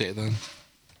need to say it then?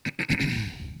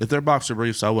 If they're boxer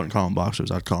briefs, I wouldn't call them boxers.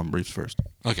 I'd call them briefs first.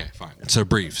 Okay, fine. So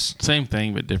briefs, Same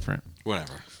thing, but different.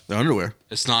 whatever. They're underwear.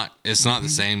 It's not the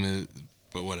same,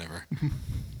 but whatever.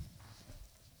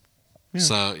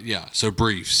 So so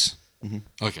briefs.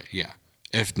 Okay, yeah.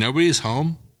 If nobody's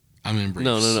home, I'm in briefs.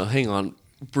 No. Hang on.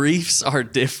 Briefs are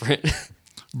different.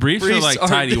 Briefs are Briefs like are-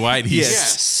 tidy whities. Yes.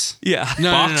 Yes. Yeah.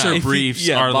 No, Boxer If you- briefs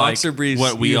yeah, are boxer like briefs,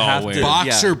 what we you all have wear. to-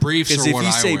 Boxer briefs Because are if what you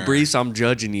I say wear. briefs, I'm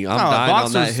judging you. I'm No, dying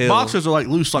on that hill. boxers are like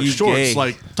loose, like You shorts, gay.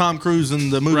 like Tom Cruise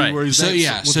in the movie Right. where he's So dancing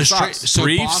yeah, with so the straight. socks. So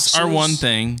briefs boxers, are one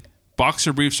thing.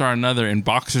 Boxer briefs are another, and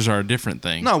boxers are a different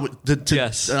thing. No,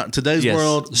 Yes. today's Yes.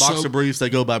 world, So- boxer briefs, they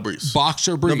go by briefs.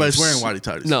 Boxer briefs. Nobody's wearing whitey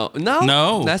tighties.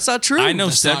 No, that's not true. I know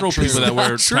That's several not true. people that wear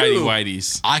That's not tighty true.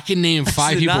 whities. I can name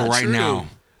 5 people not right true. now,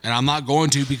 and I'm not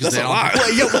going to because That's they a don't. lie.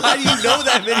 Wait, yo, why do you know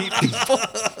that many people?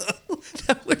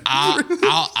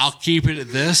 I'll keep it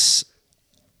at this.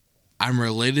 I'm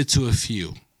related to a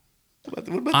few.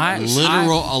 I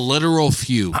A literal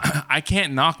few. I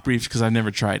can't knock briefs because I've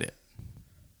never tried it.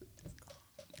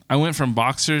 I went from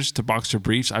boxers to boxer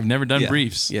briefs. I've never done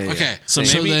briefs. Yeah, yeah. Okay, So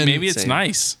Same. maybe it's Same.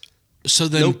 nice. So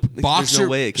then Nope, there's boxer. no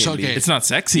way it can so, be. okay, It's not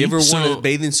sexy. You ever so worn a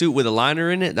bathing suit with a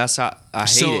liner in it? That's how I hate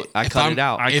So it. I if cut I'm- it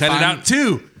out. I if cut it I'm- out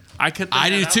too. I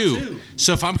do too.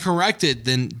 So if I'm corrected,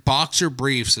 then boxer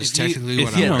briefs is technically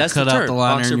what You I don't wear. that's the cut out term, the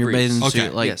liner boxer in your briefs. bathing Okay.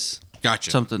 suit. Like yes.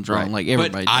 Gotcha. something's wrong. Right. Like But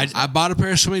everybody does. I bought a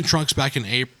pair of swimming trunks back in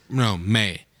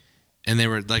May, and they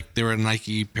were a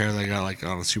Nike pair that I got like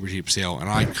on a super cheap sale, and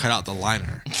I cut out the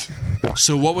liner.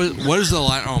 So what is the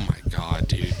liner? Oh my god,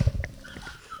 dude!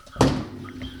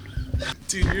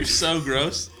 Dude, you're so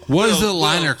gross. What is the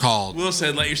liner called? Will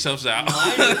said, "Let yourselves out."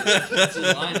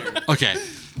 Okay,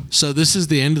 so this is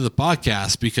the end of the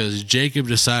podcast because Jacob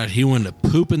decided he wanted to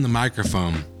poop in the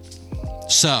microphone.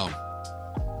 So,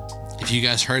 if you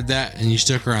guys heard that and you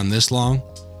stuck around this long,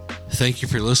 thank you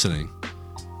for listening.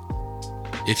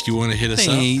 If you want to hit us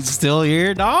up, He's still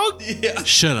here, dog.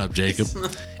 shut up, Jacob.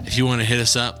 If you want to hit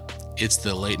us up, it's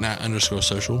the late night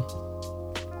 _social.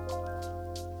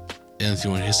 And if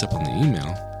you want to hit us up on the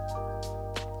email,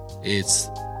 it's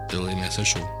the late night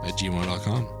social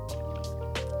 @gmail.com.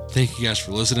 Thank you guys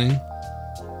for listening.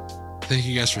 Thank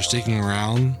you guys for sticking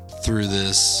around through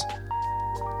this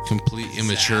complete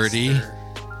immaturity,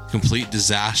 complete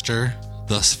disaster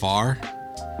thus far.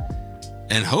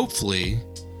 And hopefully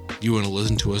you want to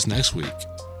listen to us next week.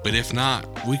 But if not,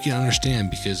 we can understand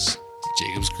because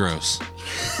Jacob's gross.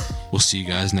 We'll see you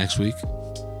guys next week.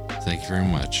 Thank you very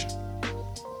much.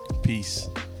 Peace.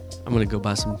 I'm gonna go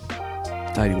buy some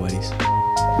tidy whities.